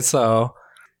 Okay, so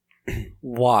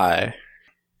why?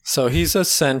 So he's a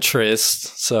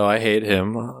centrist, so I hate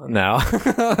him now.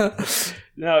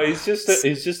 No, he's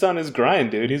just on his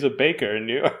grind, dude. He's a baker in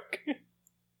New York.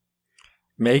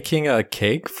 Making a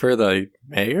cake for the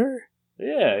mayor?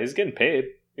 Yeah, he's getting paid.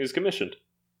 He was commissioned.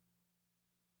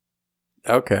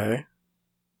 Okay.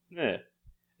 Yeah.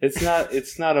 It's not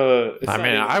a...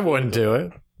 I wouldn't do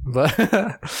it, but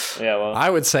yeah, well... I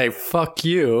would say, fuck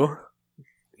you.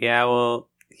 Yeah, well,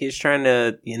 he's trying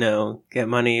to, get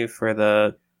money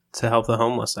to help the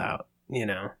homeless out,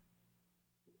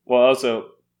 Well, also,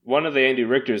 one of the Andy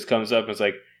Richters comes up and is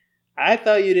like, I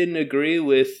thought you didn't agree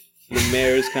with the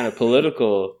mayor's kind of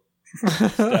political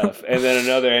stuff. And then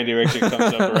another Andy Richter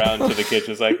comes up around to the kitchen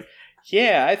and is like,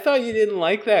 yeah, I thought you didn't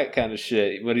like that kind of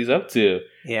shit, what he's up to.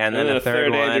 Yeah, and then the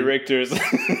third one... Andy Richter's...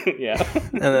 yeah.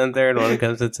 And then the third one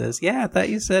comes and says, yeah, I thought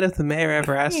you said if the mayor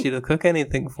ever asked you to cook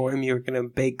anything for him, you were going to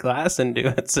bake glass and do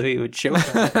it so he would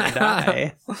choke up and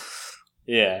die.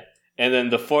 Yeah. And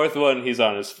then the 4th one, he's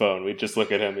on his phone. We just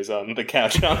look at him. He's on the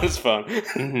couch on his phone.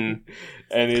 Mm-hmm.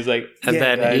 And he's like, and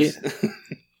then guys.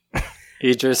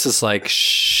 Idris is like,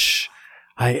 shh,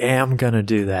 I am going to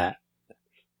do that.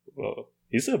 Whoa.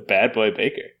 He's a bad boy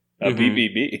baker. A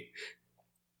BBB.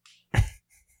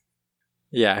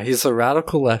 Yeah, he's a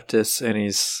radical leftist and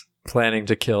he's planning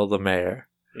to kill the mayor.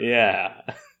 Yeah.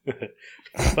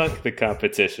 Fuck the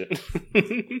competition.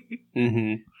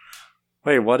 Mm-hmm.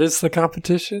 Wait, what is the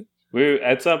competition?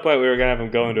 At some point we were gonna have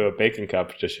him go into a baking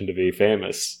competition to be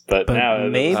famous, but now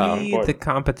maybe that's not the important.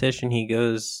 competition he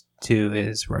goes to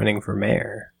is running for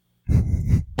mayor.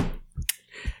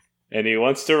 And he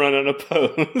wants to run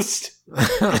unopposed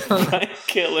by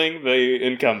killing the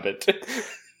incumbent.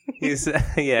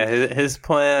 His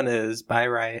plan is, by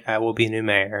right, I will be new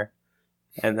mayor,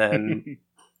 and then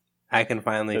I can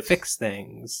finally fix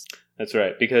things. That's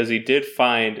right, because he did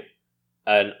find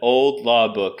an old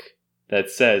law book that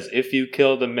says if you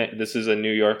kill the mayor, this is a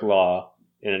New York law,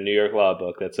 in a New York law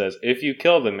book that says if you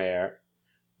kill the mayor,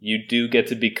 you do get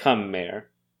to become mayor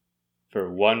for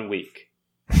 1 week.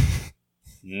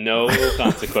 No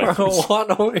consequences.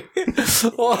 1 week.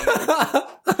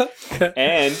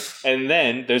 And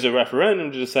then there's a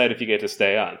referendum to decide if you get to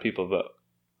stay on. People vote.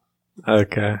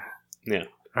 Okay. Yeah.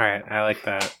 All right, I like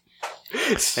that.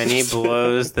 And he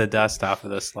blows the dust off of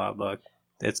this law book.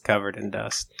 It's covered in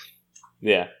dust.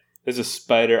 Yeah. There's a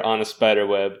spider on a spider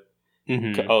web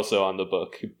also on the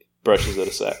book. He brushes it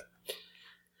aside.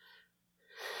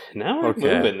 Now we're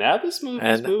moving. Now this movie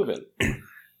is moving.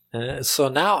 So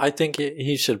now I think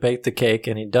he should bake the cake,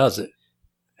 and he does it.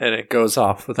 And it goes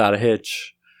off without a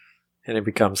hitch, and he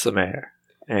becomes the mayor.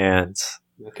 And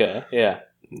okay, yeah.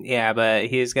 Yeah, but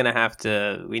he's going to have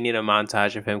to... We need a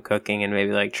montage of him cooking and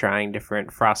maybe, like, trying different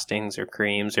frostings or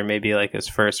creams, or maybe, like, his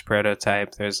first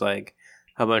prototype. There's, like,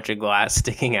 a bunch of glass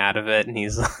sticking out of it, and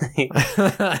he's like...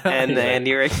 and the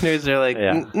Andy Richters are like...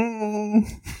 Yeah.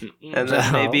 And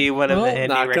then maybe one of the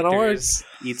Andy Richters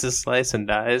eats a slice and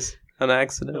dies on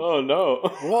accident. Oh, no.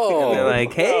 Whoa. And they're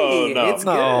like, hey, it's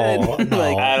good. No.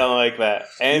 Like, I don't like that.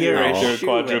 Andy Richter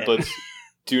quadruplets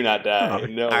do not die.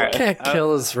 No way. I can't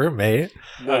kill his roommate.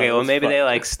 No, okay, well, maybe fun. they,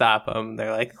 like, stop him.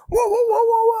 They're like, whoa, whoa, whoa,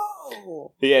 whoa,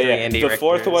 whoa. Yeah. Andy The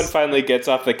fourth Richters. one finally gets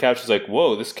off the couch. He's like,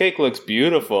 "Whoa, this cake looks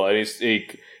beautiful," and he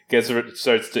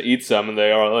starts to eat some, and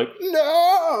they are like,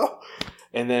 "No!"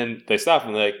 And then they stop,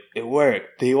 and they're like, "It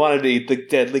worked. He wanted to eat the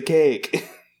deadly cake."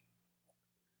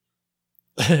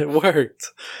 It worked.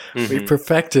 We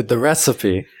perfected the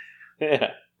recipe.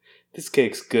 Yeah, this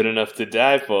cake's good enough to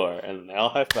die for, and they all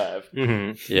high five.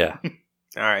 Mm-hmm. Yeah.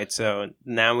 All right, so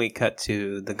now we cut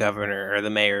to the governor or the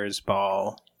mayor's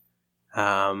ball.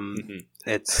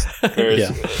 It's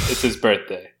It's his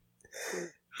birthday.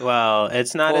 well,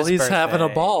 it's not. Well, his he's birthday. having a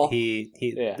ball.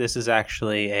 This is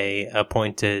actually a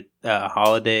appointed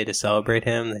holiday to celebrate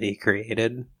him that he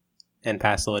created and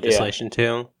passed the legislation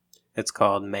to. It's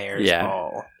called Mayor's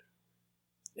Ball,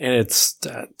 and it's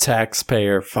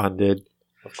taxpayer funded,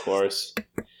 of course.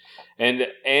 And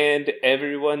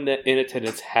everyone that in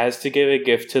attendance has to give a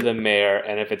gift to the mayor,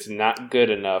 and if it's not good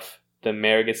enough, the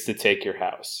mayor gets to take your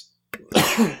house.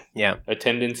 Yeah.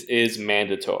 Attendance is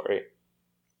mandatory.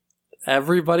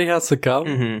 Everybody has to come.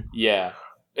 Mm-hmm. Yeah.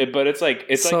 But it's like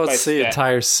it's the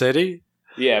entire city.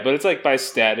 Yeah, but it's like by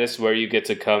status where you get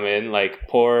to come in, like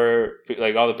poor,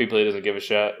 like all the people he doesn't give a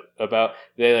shit about.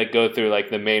 They like go through like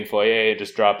the main foyer and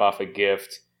just drop off a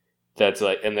gift. That's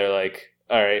like, and they're like,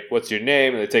 "All right, what's your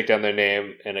name?" And they take down their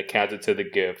name and account it to the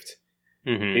gift.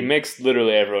 Mm-hmm. He makes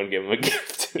literally everyone give him a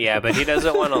gift. Yeah, but he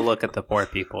doesn't want to look at the poor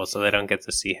people, so they don't get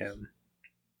to see him.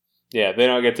 Yeah, they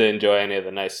don't get to enjoy any of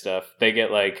the nice stuff. They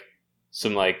get like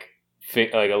some like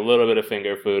a little bit of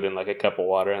finger food and like a cup of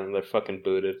water, and they're fucking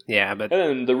booted. Yeah, but and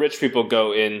then the rich people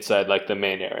go inside like the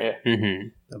main area.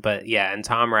 Mm-hmm. But yeah, and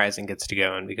Tom Rising gets to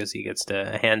go in because he gets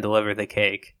to hand deliver the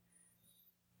cake.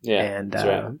 Yeah, and that's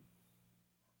right.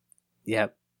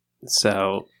 Yep.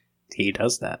 So he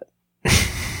does that. and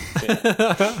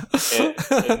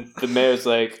the mayor's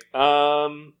like,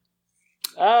 "Oh,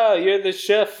 you're the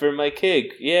chef for my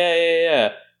cake.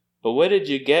 Yeah. But what did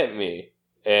you get me?"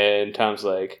 And Tom's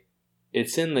like,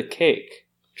 "It's in the cake.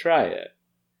 Try it."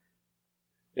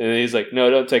 And he's like, "No,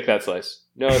 don't take that slice.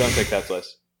 No, don't take that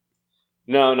slice.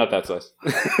 No, not that slice."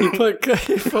 You put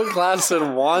glass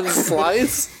in one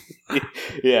slice?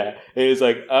 Yeah. And he's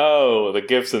like, "Oh, the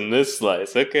gift's in this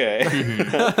slice. Okay."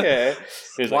 Okay.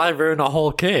 He's Why like, ruin a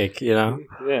whole cake, you know?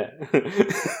 Yeah.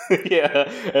 Yeah.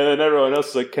 And then everyone else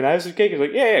is like, "Can I have some cake?" He's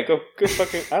like, yeah, go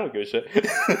fucking, I don't give a shit.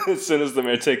 As soon as the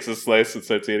mayor takes a slice and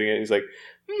starts eating it, he's like,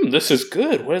 "This is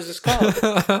good. What is this called?"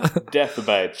 "Death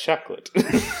by chocolate."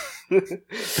 And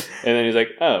then he's like,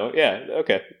 "Oh, yeah,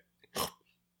 okay."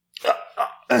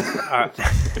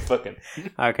 Fucking.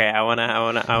 Okay, I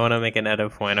wanna make an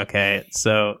edit point. Okay,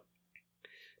 so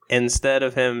instead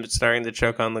of him starting to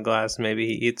choke on the glass, maybe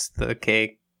he eats the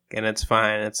cake and it's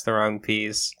fine. It's the wrong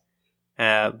piece.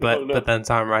 But then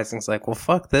Tom Rising's like, "Well,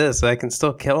 fuck this. I can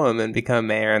still kill him and become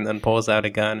mayor," and then pulls out a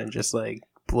gun and just like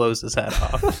blows his head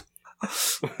off.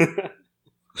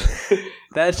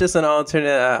 That's just an alternate.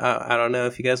 I don't know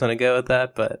if you guys want to go with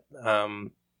that, but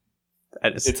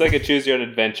it's like a choose your own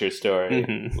adventure story.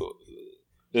 Mhm.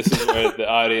 This is where the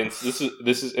audience. This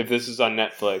is if this is on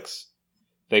Netflix,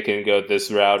 they can go this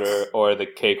route or the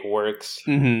cake works.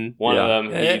 Mm-hmm. One Yeah. of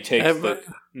them he takes the.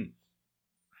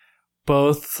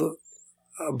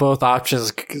 Both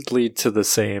options could lead to the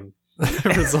same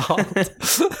result.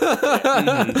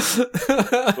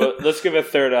 Well, let's give a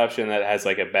third option that has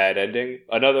like a bad ending.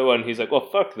 Another one, he's like, "Well,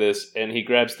 fuck this," and he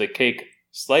grabs the cake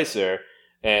slicer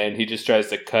and he just tries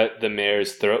to cut the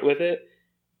mayor's throat with it,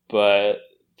 but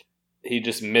he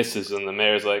just misses, and the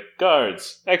mayor's like,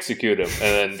 "Guards, execute him!"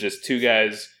 And then just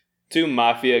two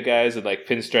mafia guys in like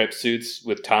pinstripe suits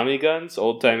with Tommy guns,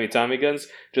 old timey Tommy guns,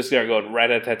 just start going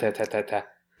rat-a-tat-tat-tat-tat.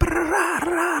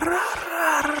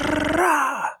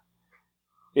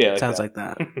 Yeah, Sounds like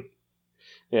that.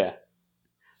 yeah,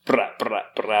 brat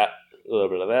brat brat, a little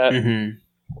bit of that,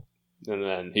 Mm-hmm. and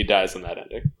then he dies in that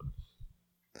ending.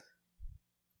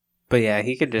 But yeah,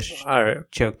 he could just All right.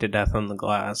 choke to death on the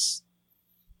glass.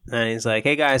 And he's like,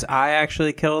 "Hey guys, I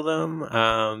actually killed him.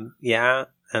 Yeah."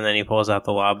 And then he pulls out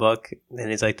the law book and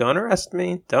he's like, "Don't arrest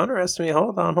me. Don't arrest me.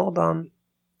 Hold on.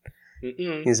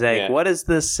 Mm-mm. He's like, Yeah. "What does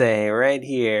this say right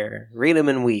here? Read him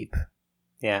and weep."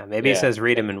 Yeah, maybe he Yeah. says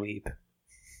read him and weep.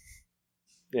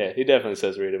 Yeah, he definitely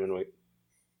says read him and wait.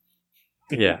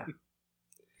 Yeah.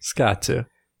 It's got to.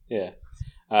 Yeah.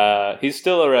 He's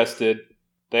still arrested.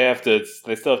 They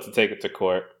still have to take him to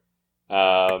court.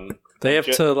 They have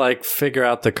to like figure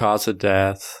out the cause of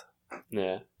death.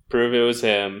 Yeah. Prove it was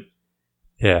him.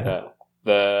 Yeah.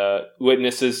 The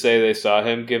witnesses say they saw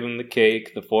him give him the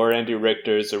cake. The 4 Andy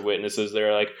Richters are witnesses.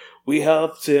 They're like, we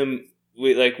helped him.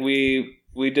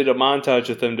 We did a montage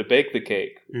with him to bake the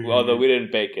cake. Mhm. Although we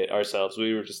didn't bake it ourselves.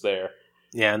 We were just there.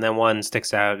 Yeah, and then one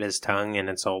sticks out his tongue and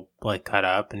it's all like cut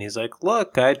up, and he's like,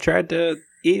 "Look, I tried to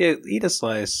eat a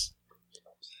slice."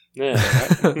 Yeah.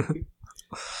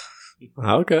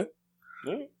 Okay.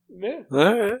 Yeah.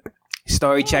 All right.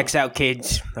 Story checks out,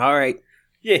 kids. All right,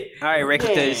 Yeah. all right,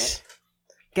 Richters,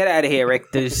 get out of here,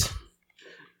 Richters.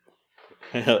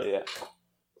 Hell yeah.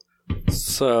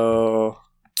 So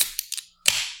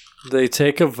they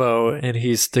take a vote and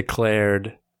he's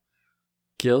declared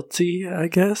guilty, I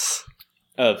guess.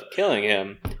 Of killing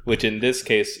him, which in this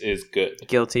case is good.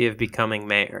 Guilty of becoming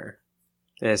mayor.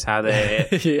 Is how they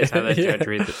Yeah, is how the yeah. judge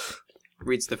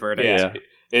reads the verdict. Yeah.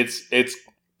 It's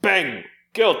bang,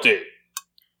 guilty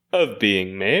of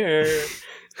being mayor.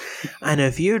 And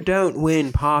if you don't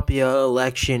win popular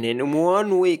election in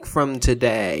 1 week from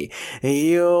today,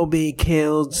 you'll be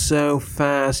killed so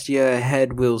fast your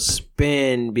head will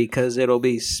spin because it'll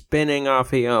be spinning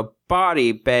off of your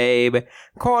body, babe.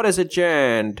 Court is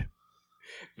adjourned.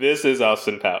 This is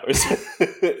Austin Powers.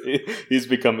 He's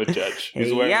become a judge.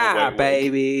 He's wearing a Yeah, white wig.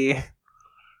 baby.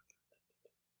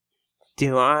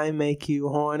 Do I make you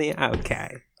horny?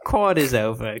 Okay. Court is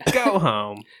over. Go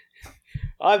home.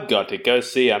 I've got to go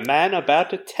see a man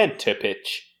about a tenter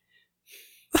pitch.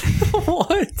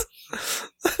 What?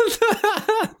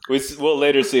 We'll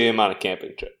later see him on a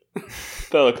camping trip.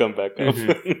 That'll come back up.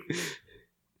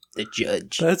 The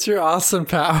judge. That's your Austin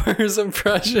Powers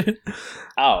impression.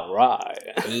 All right.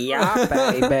 Yeah,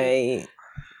 baby.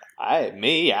 I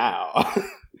meow.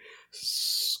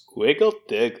 Squiggle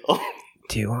diggle.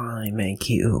 Do I make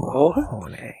you Oh.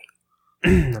 horny?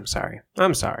 I'm sorry.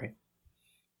 I'm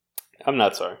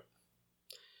not sorry.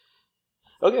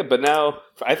 Okay, but now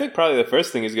I think probably the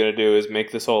first thing he's going to do is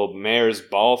make this whole mayor's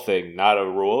ball thing not a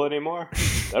rule anymore.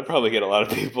 That'd probably get a lot of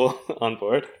people on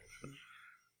board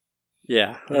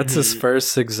Yeah, that's his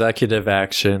first executive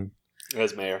action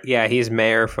as mayor. Yeah, he's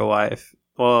mayor for life.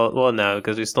 Well, no,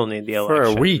 because we still need the election.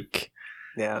 for a week.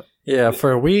 Yeah. Yeah,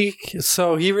 for a week.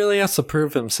 So he really has to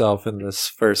prove himself in this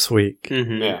first week.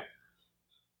 Mm-hmm. Yeah.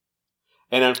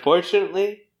 And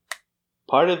unfortunately,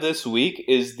 part of this week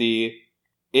is the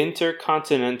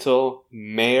Intercontinental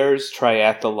Mayor's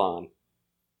Triathlon.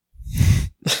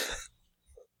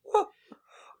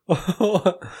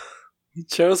 He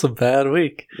chose a bad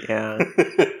week. Yeah.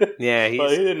 Yeah. Well,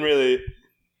 He's, he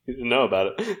didn't know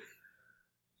about it.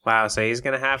 wow. So he's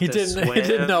gonna have He to didn't- swim. he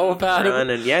didn't know about run,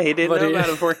 it. And yeah, he didn't But know he- about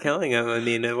it before killing him. I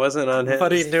mean, it wasn't on him.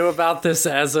 But he knew about this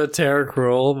esoteric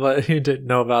rule, but he didn't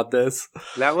know about this.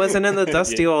 That wasn't in the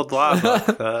dusty old law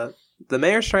book. The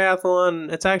Mayor's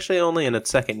Triathlon, it's actually only in its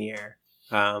second year.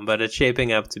 But it's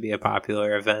shaping up to be a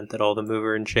popular event that all the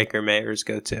mover and shaker mayors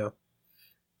go to.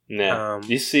 No. Um,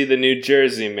 You see the New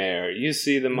Jersey mayor. You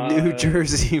see the New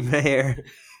Jersey mayor.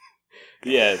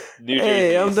 Yeah, New Jersey.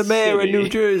 Hey, I'm the mayor of City. New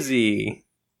Jersey.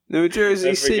 New Jersey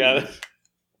I City.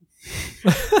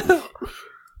 forgot.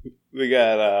 We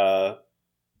got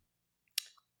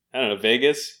I don't know,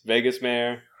 Vegas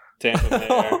mayor, Tampa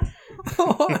mayor,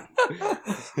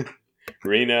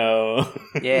 Reno.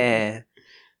 Yeah.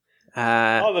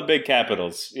 All the big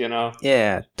capitals, you know?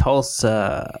 Yeah.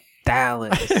 Tulsa,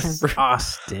 Dallas,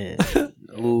 Austin,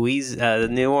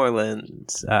 New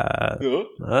Orleans,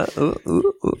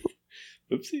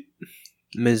 Oopsie.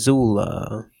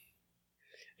 Missoula.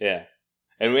 Yeah.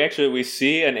 And we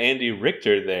see an Andy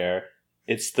Richter there.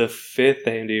 It's the 5th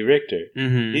Andy Richter.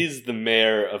 Mm-hmm. He's the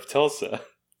mayor of Tulsa.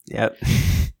 Yep.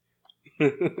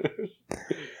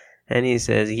 And he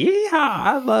says, "Yeehaw!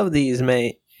 I love these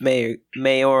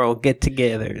mayoral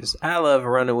get-togethers. I love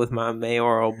running with my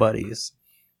mayoral buddies."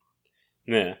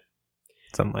 Yeah.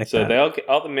 Something like so that. So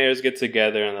all the mayors get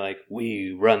together and they're like,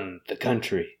 "We run the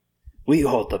country. We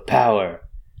hold the power."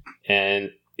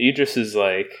 And Idris is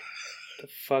like, "The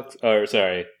fuck?" Or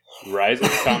sorry, Tom Rising.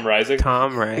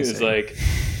 Tom Rising. He's like,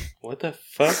 "What the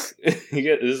fuck?" This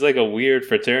is like a weird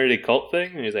fraternity cult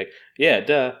thing. And he's like, "Yeah,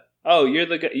 duh. Oh, you're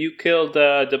the guy. You killed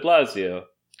De Blasio.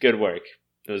 Good work.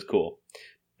 It was cool."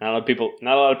 Not a lot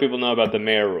of people know about the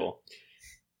mayor rule.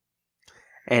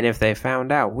 And if they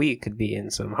found out, we could be in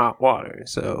some hot water.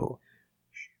 So,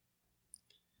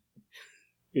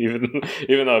 even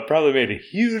though it probably made a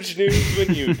huge news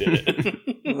when you did it.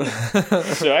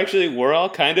 So actually, we're all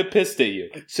kind of pissed at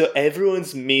you. So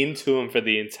everyone's mean to him for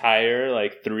the entire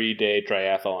 3-day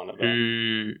triathlon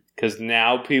event. Because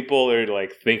now people are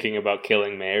thinking about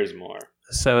killing mayors more.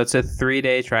 So it's a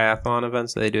 3-day triathlon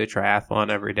event. So they do a triathlon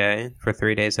every day for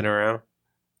 3 days in a row.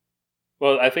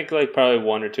 Well, I think probably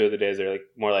 1 or 2 of the days are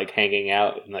more hanging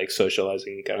out and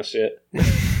socializing kind of shit.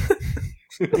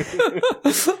 They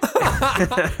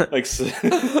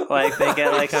get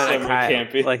on a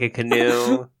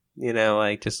canoe,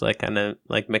 just kind of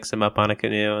mix them up on a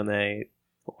canoe, and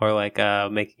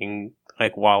making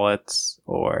wallets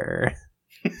or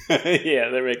yeah,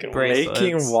 they're making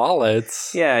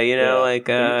wallets. Yeah,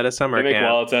 at a summer camp. They make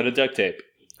wallets out of duct tape.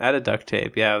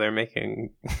 Yeah, they're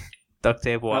making duct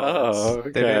tape wallets. Oh,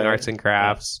 okay. They're doing arts and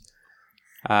crafts.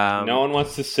 No one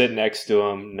wants to sit next to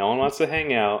him. No one wants to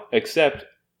hang out, except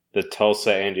the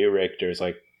Tulsa Andy Richter's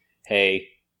like, "Hey,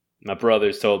 my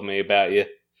brothers told me about you.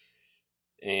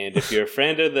 And if you're a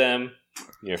friend of them,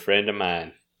 you're a friend of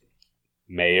mine,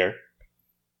 Mayor."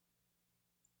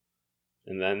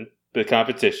 And then the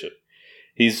competition.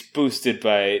 He's boosted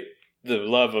by the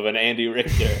love of an Andy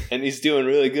Richter, and he's doing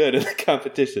really good in the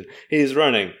competition. He's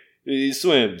running, he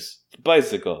swims,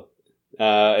 bicycle,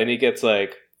 and he gets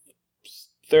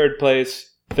third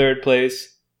place,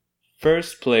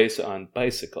 first place on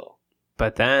bicycle.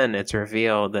 But then it's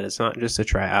revealed that it's not just a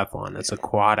triathlon, it's a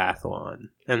quadathlon.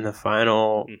 And the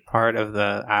final part of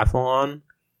the athlon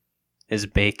is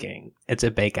baking. It's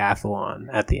a bakeathlon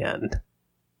at the end.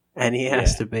 And he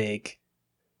has to bake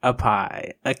a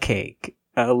pie, a cake,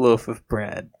 a loaf of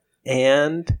bread,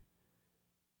 and...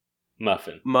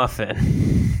 Muffin.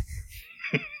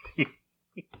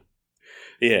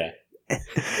 Yeah.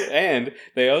 And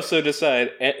they also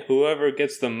decide whoever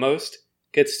gets the most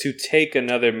gets to take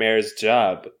another mayor's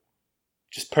job.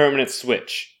 Just permanent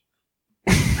switch.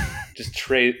 Just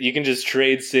trade. You can just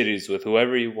trade cities with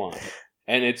whoever you want.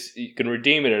 And you can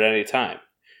redeem it at any time.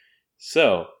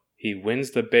 So, he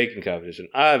wins the baking competition.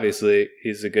 Obviously,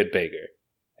 he's a good baker.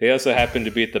 He also happened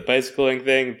to beat the bicycling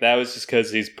thing. That was just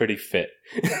because he's pretty fit.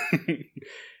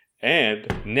 And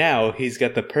now he's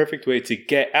got the perfect way to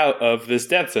get out of this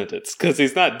death sentence, because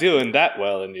he's not doing that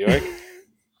well in New York.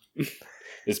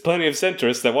 There's plenty of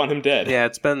centrists that want him dead. Yeah,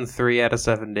 it's been 3 out of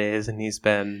 7 days, and he's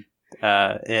been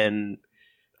in...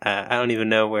 I don't even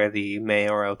know where the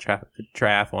mayoral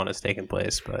triathlon is taking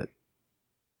place, but...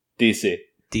 DC.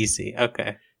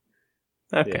 Okay.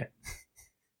 Yeah.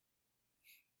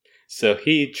 So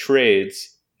he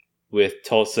trades with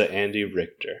Tulsa Andy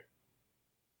Richter.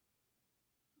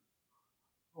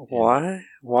 Why?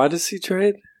 Why does he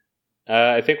trade?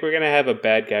 I think we're going to have a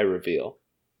bad guy reveal.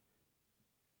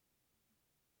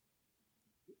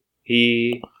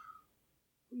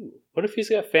 What if he's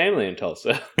got family in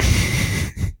Tulsa?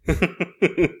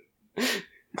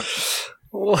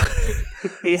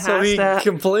 He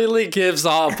completely gives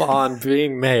up on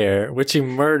being mayor, which he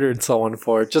murdered someone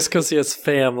for, just because he has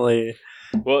family.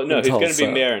 Well, no, he's going to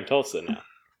be mayor in Tulsa now.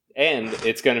 And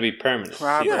it's going to be permanent.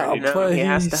 But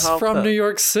he's from New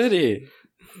York City.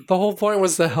 The whole point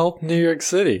was to help New York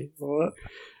City. What?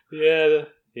 Yeah,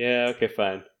 okay,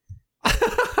 fine.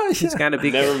 He's got to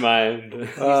be... Never mind.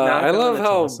 I love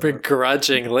how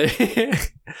begrudgingly...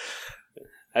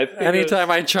 I think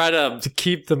Anytime I try to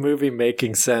keep the movie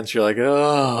making sense, you're like,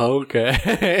 oh, okay.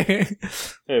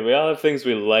 Hey, we all have things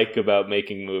we like about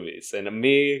making movies. And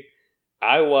me,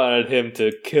 I wanted him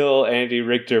to kill Andy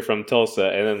Richter from Tulsa,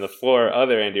 and then the 4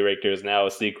 other Andy Richters now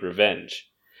seek revenge.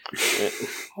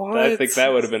 I think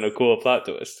that would have been a cool plot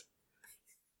twist.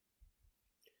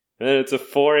 And then it's a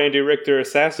 4 Andy Richter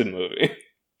assassin movie.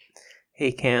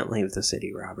 He can't leave the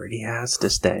city, Robert. He has to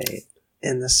stay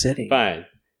in the city. Fine.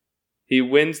 He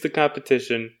wins the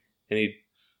competition,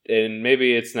 and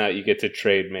maybe it's not you get to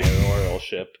trade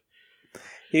mayoralship.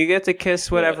 You get to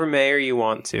kiss whatever mayor you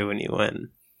want to when you win.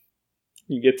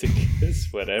 You get to kiss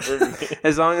whatever mayor.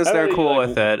 As long as they're cool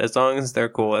with it. As long as they're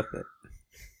cool with it.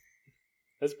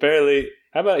 That's barely...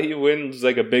 How about he wins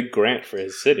like a big grant for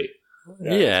his city?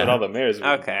 Yeah. That's what all the mayors would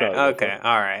Okay,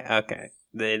 all right, okay.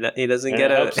 He doesn't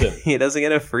get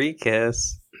a free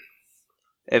kiss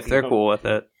if they're cool with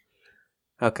it.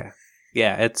 Okay.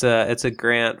 Yeah, it's a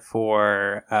grant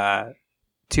for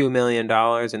 $2 million,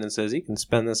 and it says you can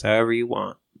spend this however you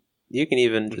want. You can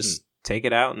even just take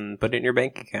it out and put it in your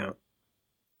bank account.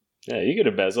 Yeah, you can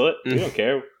embezzle it. We don't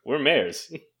care. We're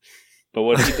mayors. But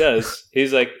what he does,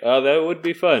 he's like, oh, that would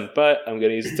be fun, but I'm going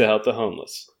to use it to help the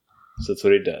homeless. So that's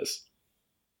what he does.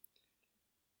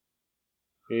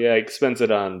 He spends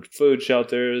it on food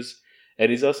shelters,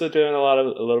 and he's also doing a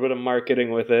little bit of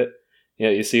marketing with it.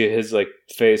 Yeah, you see his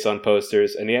face on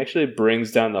posters, and he actually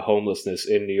brings down the homelessness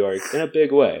in New York in a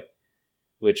big way,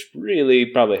 which really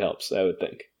probably helps, I would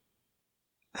think.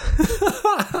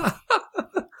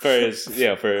 For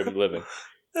him living.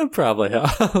 It probably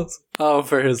helps. Oh,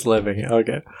 for his living.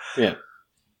 Okay. Yeah.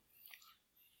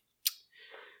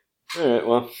 All right,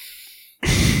 well.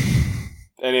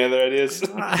 Any other ideas?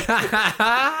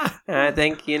 I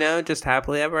think, just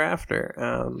happily ever after.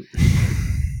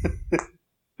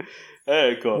 All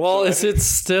right, cool. Well, is it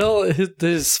still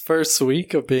his first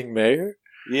week of being mayor?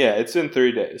 Yeah, it's been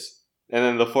 3 days. And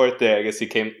then the 4th day, I guess he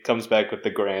comes back with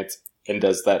the grant and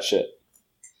does that shit.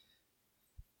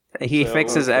 He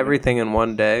fixes everything in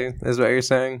one day, is what you're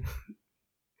saying?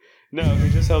 No, he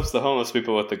just helps the homeless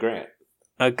people with the grant.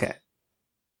 Okay.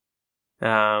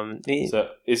 So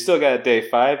he's still got day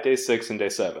 5, day 6, and day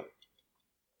 7.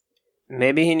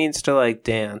 Maybe he needs to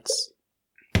dance.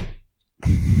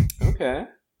 Okay.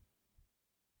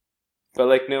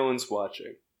 But no one's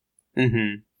watching.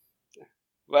 Mm-hmm.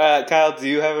 Kyle, do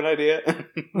you have an idea?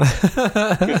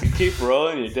 Because you keep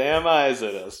rolling your damn eyes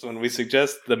at us when we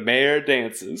suggest the mayor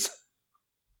dances.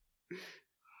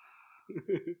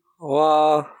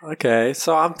 Well, okay.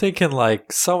 So I'm thinking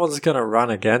someone's gonna run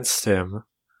against him.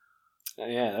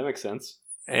 Yeah, that makes sense.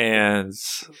 And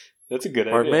that's a good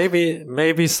idea. Or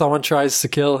maybe someone tries to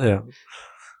kill him.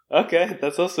 Okay,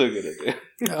 that's also a good idea.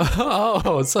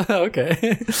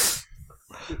 Okay.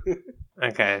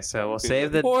 Okay, so we'll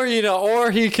save the... Or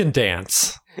he can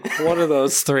dance. One of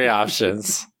those 3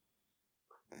 options.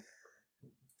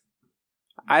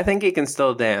 I think he can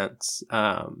still dance.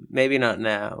 Maybe not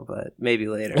now, but maybe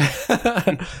later.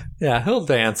 Yeah, he'll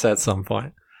dance at some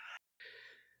point.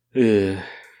 Yeah.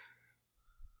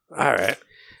 All right.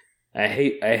 I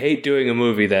hate doing a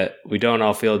movie that we don't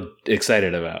all feel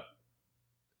excited about.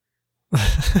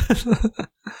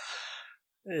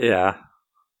 Yeah.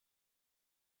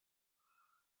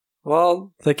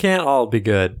 Well, they can't all be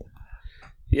good.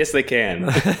 Yes, they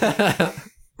can.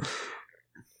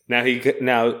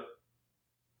 Now,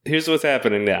 here's what's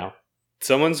happening now.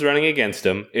 Someone's running against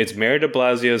him. It's Mayor de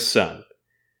Blasio's son.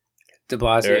 De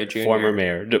Blasio Jr. Former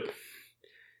mayor.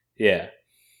 Yeah.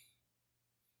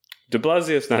 De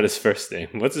Blasio's not his first name.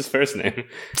 What's his first name?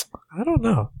 I don't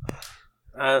know.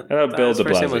 How about Bill de Blasio?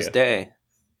 His first name was Day.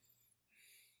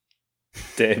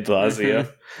 De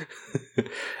Blasio.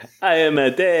 I am a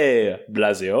De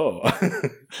Blasio.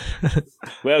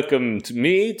 Welcome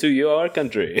to your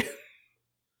country.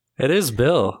 It is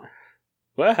Bill.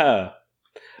 Wow.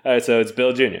 All right, so it's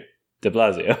Bill Jr. de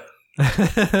Blasio.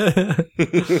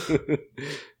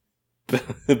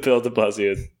 Bill de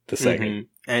Blasio the second. Mm-hmm.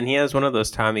 And he has one of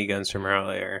those Tommy guns from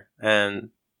earlier. And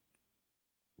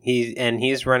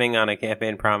he's running on a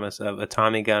campaign promise of a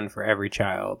Tommy gun for every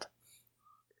child.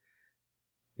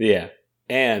 Yeah.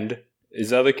 And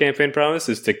his other campaign promise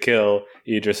is to kill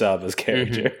Idris Elba's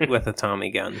character. Mm-hmm. With a Tommy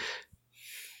gun.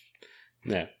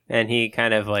 Yeah. And he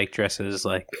kind of dresses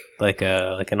like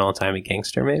an old-timey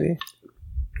gangster, maybe.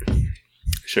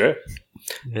 Sure.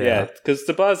 Yeah, because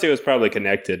de Blasio was probably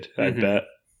connected, I bet.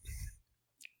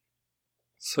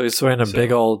 So he's wearing a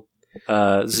big old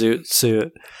zoot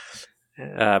suit,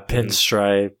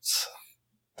 pinstripes.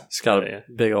 He's got a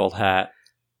big old hat.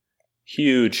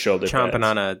 Huge shoulder pads. Chomping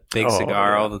on a big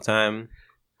cigar all the time.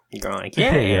 You're like,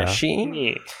 Yeah.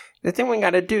 she. The thing we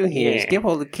gotta do here is give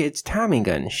all the kids Tommy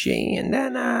guns, she, and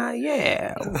then,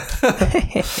 yeah.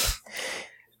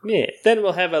 Yeah, then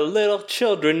we'll have a little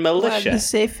children We'll militia. have the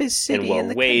safest And city in we'll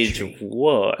the wage country.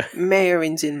 war.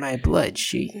 Marin's in my blood,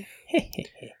 she.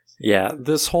 Yeah,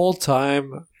 this whole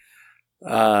time,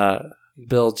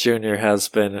 Bill Jr. has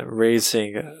been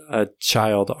raising a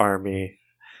child army,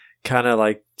 kind of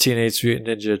like Teenage Mutant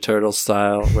Ninja Turtle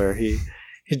style, where he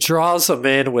draws them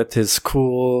in with his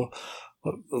cool,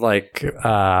 like,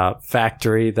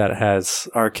 factory that has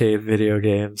arcade video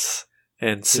games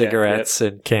and cigarettes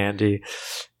and candy,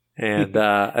 and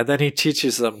then he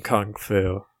teaches them kung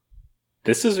fu.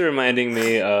 This is reminding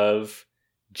me of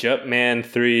Jumpman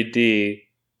 3D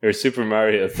or Super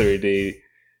Mario 3D.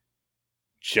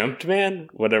 Jumpman?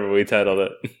 Whatever we titled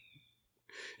it.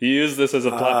 You used this as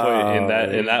a plot point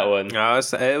in that one.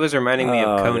 It was reminding me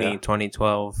of Coney yeah.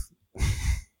 2012.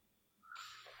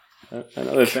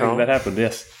 Another thing that happened,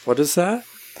 yes. What is that?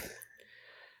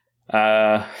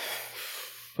 I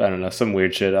don't know, some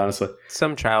weird shit, honestly.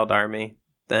 Some child army.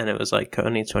 Then it was like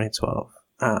Coney 2012.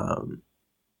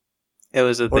 It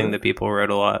was a thing that people wrote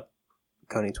a lot.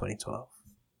 Coney 2012.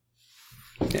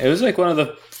 It was like one of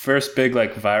the first big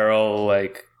like viral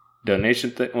like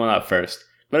donation thing. Well, not first,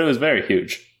 but it was very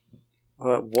huge.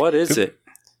 What is it?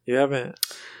 You haven't.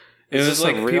 It Is was this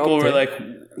a like real people were thing? like,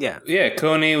 Yeah.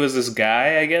 Coney was this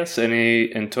guy, I guess, and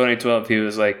in 2012 he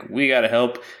was like, we gotta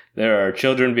help. There are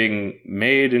children being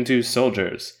made into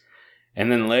soldiers.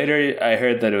 And then later I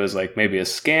heard that it was like maybe a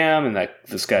scam, and that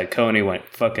this guy Coney went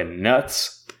fucking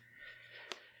nuts.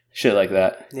 Shit like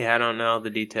that. Yeah, I don't know the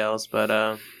details, but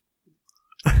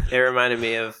it reminded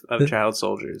me of child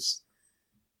soldiers.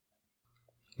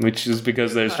 Which is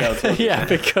because there's child soldiers. Yeah,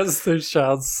 because they're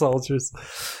child soldiers.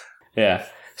 Yeah.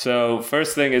 So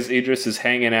first thing is Idris is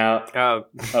hanging out. Oh,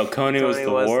 Coney was the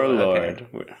warlord.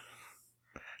 okay.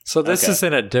 So this Okay. is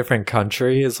in a different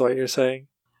country, is what you're saying?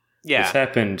 This yeah.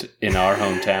 happened in our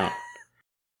hometown.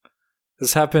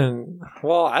 This happened.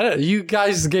 Well, you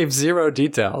guys gave zero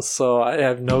details, so I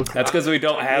have no. That's because we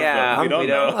don't have Yeah, them. We don't we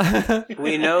know.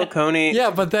 We know Coney. Yeah,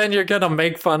 but then you're gonna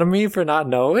make fun of me for not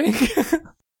knowing.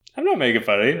 I'm not making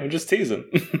fun of you. I'm just teasing.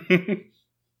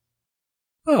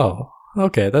 Oh,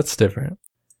 okay, that's different.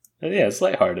 Yeah, it's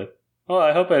lighthearted. Well,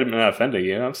 I hope I'm not offending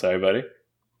you. I'm sorry, buddy.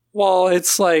 Well,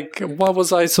 it's like, what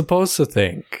was I supposed to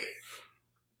think?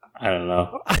 I don't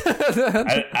know.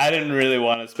 I didn't really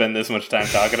want to spend this much time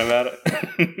talking about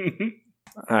it.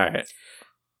 All right.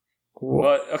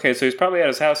 Well, okay, so he's probably at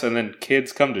his house, and then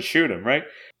kids come to shoot him, right?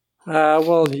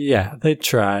 Well, yeah, they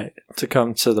try to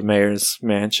come to the mayor's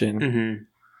mansion. Mm-hmm.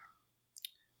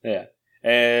 Yeah,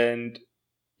 and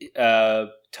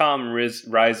Tom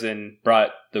Risen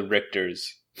brought the Richters.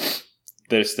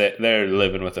 They're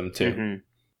living with him too. Mm-hmm.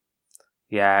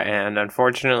 Yeah, and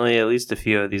unfortunately, at least a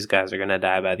few of these guys are going to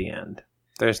die by the end.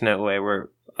 There's no way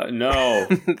No,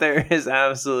 there is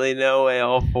absolutely no way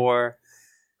all 4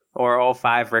 or all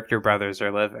 5 Richter brothers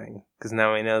are living. Because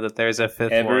now we know that there's a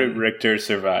 5th Everett one. Richter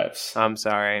survives I'm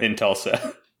sorry. in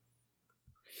Tulsa.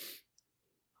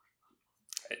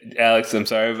 Alex, I'm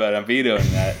sorry, but I'm vetoing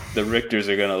that. The Richters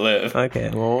are gonna live. Okay,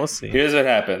 well, we'll see. Here's what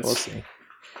happens. We'll see.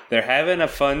 They're having a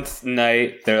fun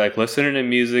night. They're like listening to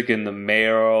music in the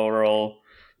mayoral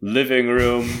living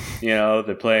room. You know,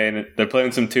 they're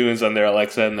playing some tunes on their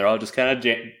Alexa, and they're all just kind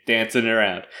of dancing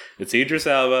around. It's Idris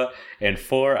Elba and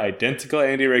 4 identical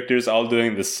Andy Richters all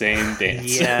doing the same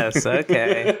dance. Yes,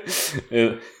 okay.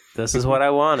 This is what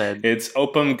I wanted. It's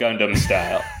Opum Gundam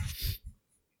style.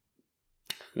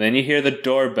 Then you hear the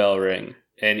doorbell ring,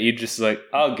 and Idris is like,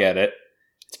 I'll get it.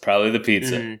 It's probably the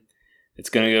pizza. Mhm. It's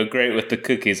going to go great with the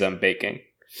cookies I'm baking.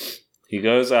 He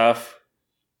goes off,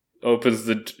 opens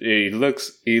he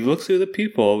looks through the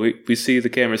peephole. We see the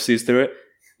camera sees through it.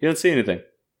 You don't see anything.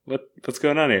 What's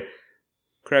going on here?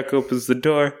 Crack opens the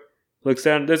door, looks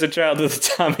down, there's a child with a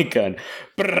Tommy gun.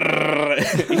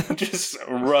 He just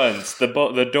runs.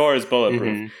 The door is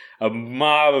bulletproof. Mhm. A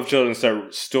mob of children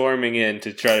start storming in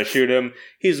to try to shoot him.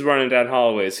 He's running down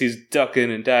hallways. He's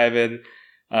ducking and diving.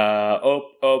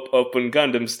 Open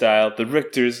Gundam style. The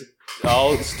Richters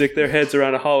all stick their heads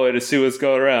around a hallway to see what's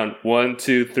going around. 1,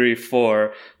 2, 3,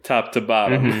 4, top to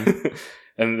bottom.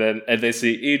 and they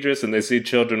see Idris and they see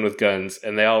children with guns,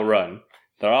 and they all run.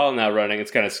 They're all now running.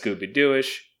 It's kind of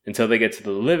Scooby-Doo-ish until they get to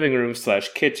the living room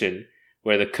 / kitchen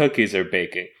where the cookies are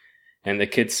baking. And the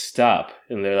kids stop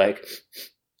and they're like,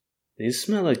 these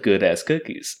smell like good ass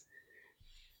cookies.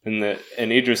 And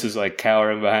Idris is like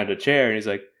cowering behind a chair, and he's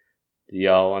like, do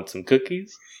y'all want some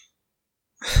cookies?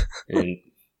 And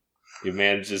he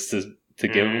manages to to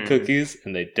give him cookies,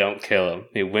 and they don't kill him.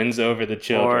 He wins over the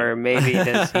children. Or maybe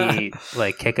does he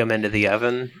like kick him into the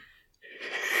oven?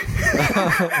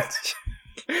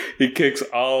 He kicks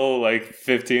all like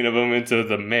 15 of them into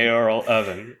the mayoral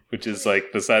oven, which is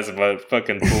like the size of a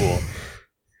fucking pool.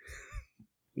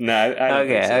 I don't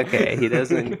think so. Okay. He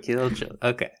doesn't kill children.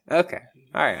 Okay. All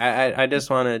right. I just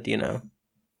wanted,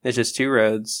 there's just two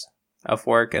roads, a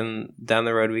fork, and down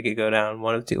the road we could go down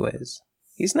one of two ways.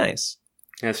 He's nice.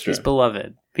 That's true. He's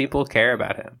beloved. People care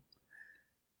about him.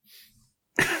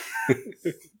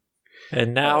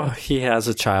 And now he has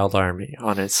a child army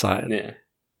on his side. Yeah.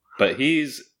 But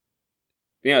he's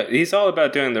all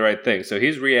about doing the right thing. So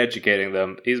he's re-educating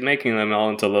them. He's making them all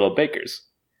into little bakers.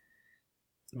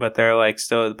 But they're like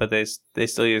they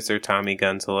still use their Tommy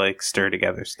gun to like stir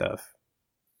together stuff.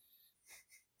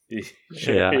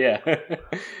 Sure, yeah.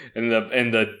 and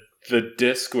the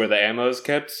disc where the ammo is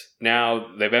kept, now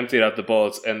they've emptied out the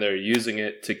bullets and they're using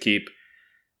it to keep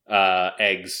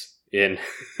eggs in.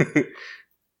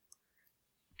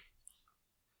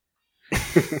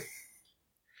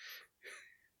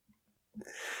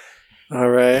 All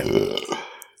right.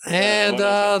 And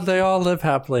they all live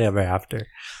happily ever after.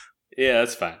 Yeah,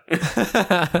 that's fine.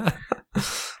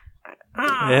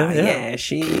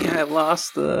 I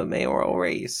lost the mayoral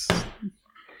race.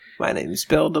 My name's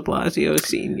Bill de Blasio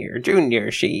Sr. Jr.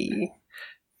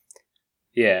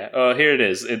 Yeah. Oh, here it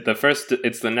is.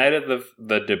 It's the night of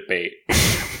the debate.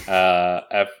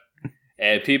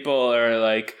 And people are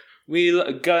like,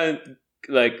 they're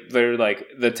like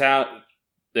the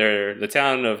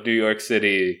town of New York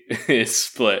City is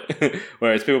split.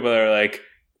 Whereas people are like,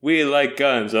 we like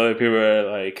guns. Other people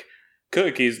are like,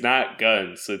 cookies, not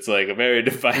guns. It's like a very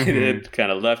divided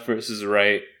kind of left versus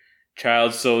right,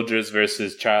 child soldiers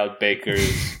versus child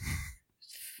bakers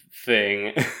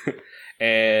thing.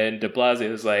 And de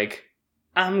Blasio is like,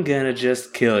 I'm gonna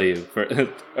just kill you.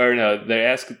 Or no, they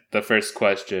ask the first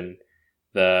question.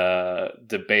 The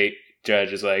debate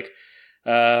judge is like,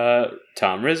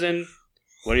 Tom Risen,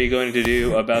 what are you going to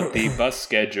do about the bus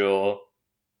schedule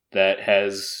that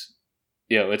has...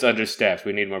 it's understaffed.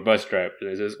 We need more bus drivers. And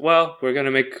he says, well, we're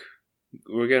gonna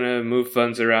move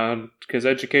funds around because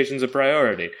education's a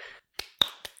priority.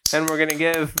 And we're gonna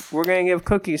give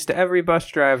cookies to every bus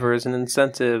driver as an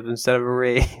incentive instead of a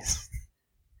raise.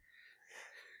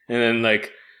 And then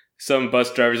like some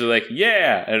bus drivers are like,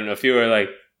 yeah, and a few are like,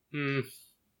 I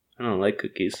don't like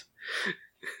cookies.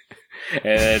 And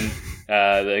then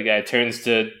the guy turns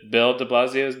to Bill de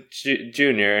Blasio Jr.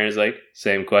 and is like,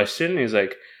 same question. He's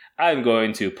like, I'm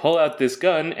going to pull out this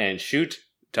gun and shoot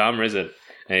Tom Risen.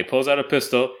 And he pulls out a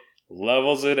pistol,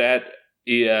 levels it at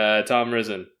Tom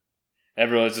Risen.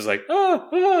 Everyone's just like,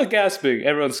 gasping.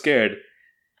 Everyone's scared.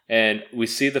 And we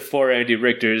see the four Andy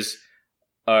Richters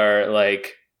are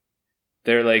like,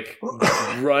 they're like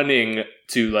running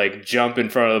to like jump in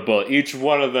front of the bullet. Each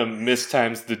one of them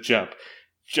mistimes the jump.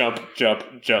 Jump,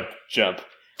 jump, jump, jump.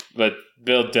 But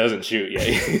Bill doesn't shoot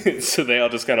yet. So they all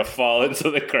just kind of fall into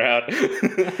the crowd.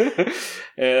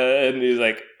 And he's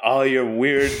like, all your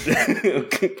weird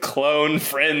clone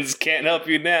friends can't help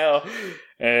you now.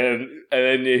 And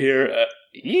then you hear,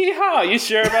 yeehaw, you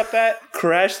sure about that?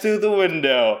 Crash through the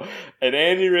window. And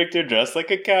Andy Richter, dressed like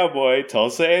a cowboy,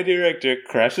 Tulsa Andy Richter,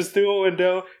 crashes through a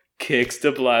window, kicks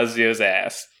de Blasio's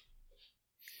ass.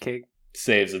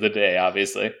 Saves the day,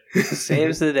 obviously.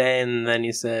 Saves the day, and then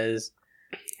he says,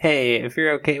 hey, if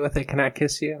you're okay with it, can I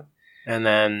kiss you? And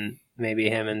then maybe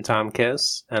him and Tom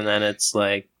kiss, and then it's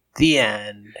like, the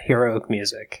end. Heroic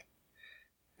music.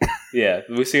 Yeah,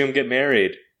 we see him get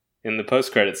married in the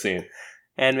post-credit scene.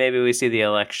 And maybe we see the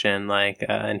election,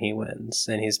 and he wins,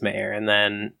 and he's mayor, and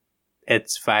then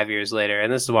it's 5 years later,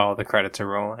 and this is while the credits are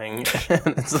rolling.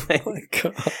 And it's like, oh my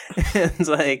God. It's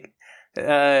like,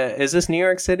 is this New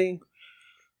York City?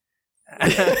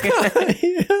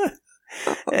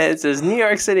 It says New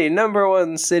York City,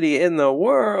 #1 city in the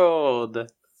world,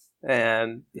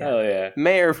 and hell yeah,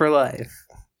 mayor for life.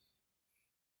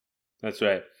 That's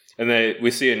right. And we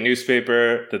see a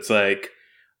newspaper that's like,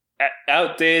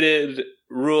 outdated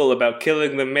rule about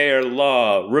killing the mayor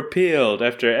law repealed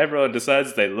after everyone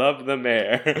decides they love the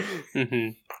mayor.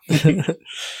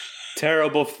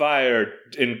 Terrible fire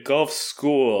engulfs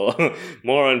school.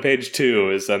 More on page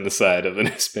 2 is on the side of the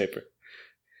newspaper.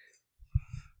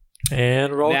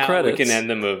 And roll now credits. We can end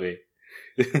the movie.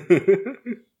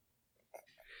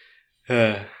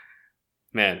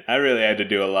 Man, I really had to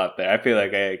do a lot there. I feel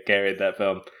like I carried that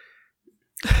film.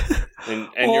 And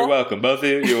you're welcome. Both of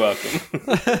you, you're welcome.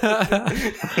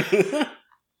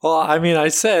 Well, I mean, I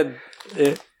said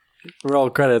roll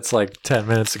credits like 10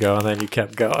 minutes ago, and then you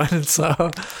kept going.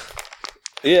 So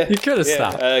Yeah, You could have yeah,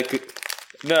 stopped.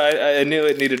 no, I knew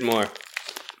it needed more.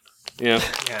 You know,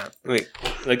 Yeah. Wait.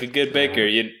 like a good baker,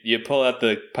 you pull out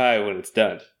the pie when it's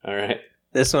done. All right.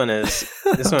 This one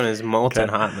is molten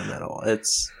hot in the middle.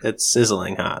 It's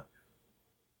sizzling hot.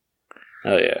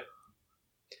 Oh yeah.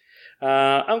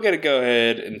 I'm gonna go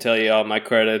ahead and tell you all my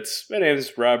credits. My name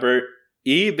is Robert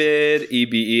Ebeid,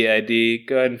 Ebeid.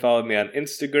 Go ahead and follow me on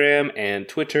Instagram and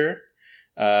Twitter.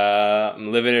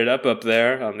 I'm living it up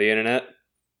there on the internet.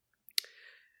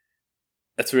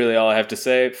 That's really all I have to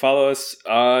say. Follow us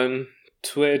on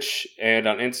Twitch and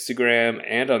on Instagram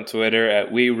and on Twitter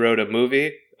at We Wrote a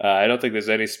Movie. I don't think there's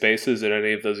any spaces in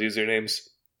any of those usernames.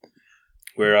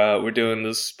 We're doing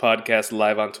this podcast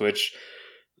live on Twitch,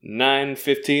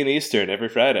 9:15 Eastern every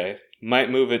Friday. Might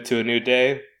move it to a new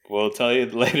day. We'll tell you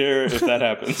later if that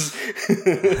happens.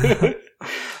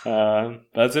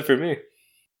 That's it for me.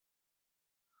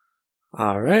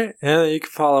 All right. And you can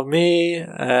follow me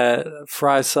at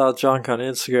FrySaltJunk on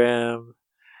Instagram.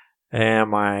 And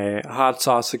my hot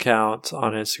sauce account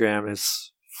on Instagram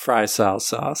is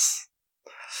FrySalSauce.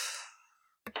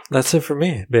 That's it for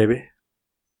me, baby.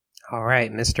 All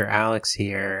right, Mr. Alex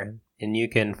here. And you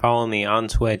can follow me on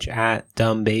Twitch at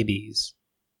Dumb Babies.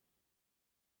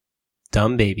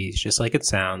 Dumb Babies, just like it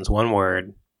sounds. One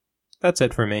word. That's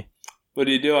it for me. What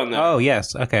do you do on that? Oh,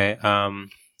 yes. Okay.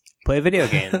 Play video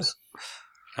games.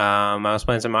 I was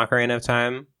playing some Ocarina of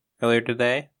Time earlier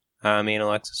today. Me and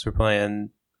Alexis were playing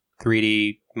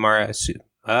 3D Mario.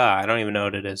 I don't even know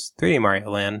what it is. 3D Mario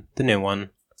Land, the new one,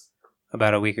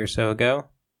 about a week or so ago.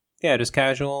 Yeah, just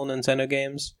casual Nintendo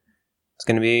games. It's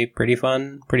going to be pretty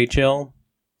fun, pretty chill.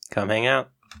 Come hang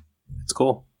out. It's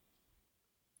cool.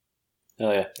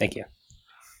 Oh, yeah. Thank you.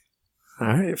 All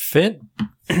right, Finn.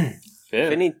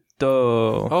 Finito.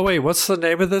 Oh, wait, what's the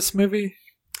name of this movie?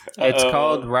 It's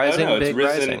called Rising Big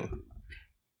Rising.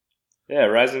 Yeah,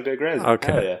 Rising Big Rising.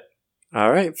 Okay. Hell yeah.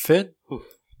 All right, Finn.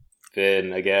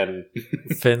 Finn again.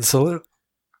 Finn salute.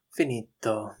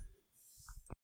 Finito.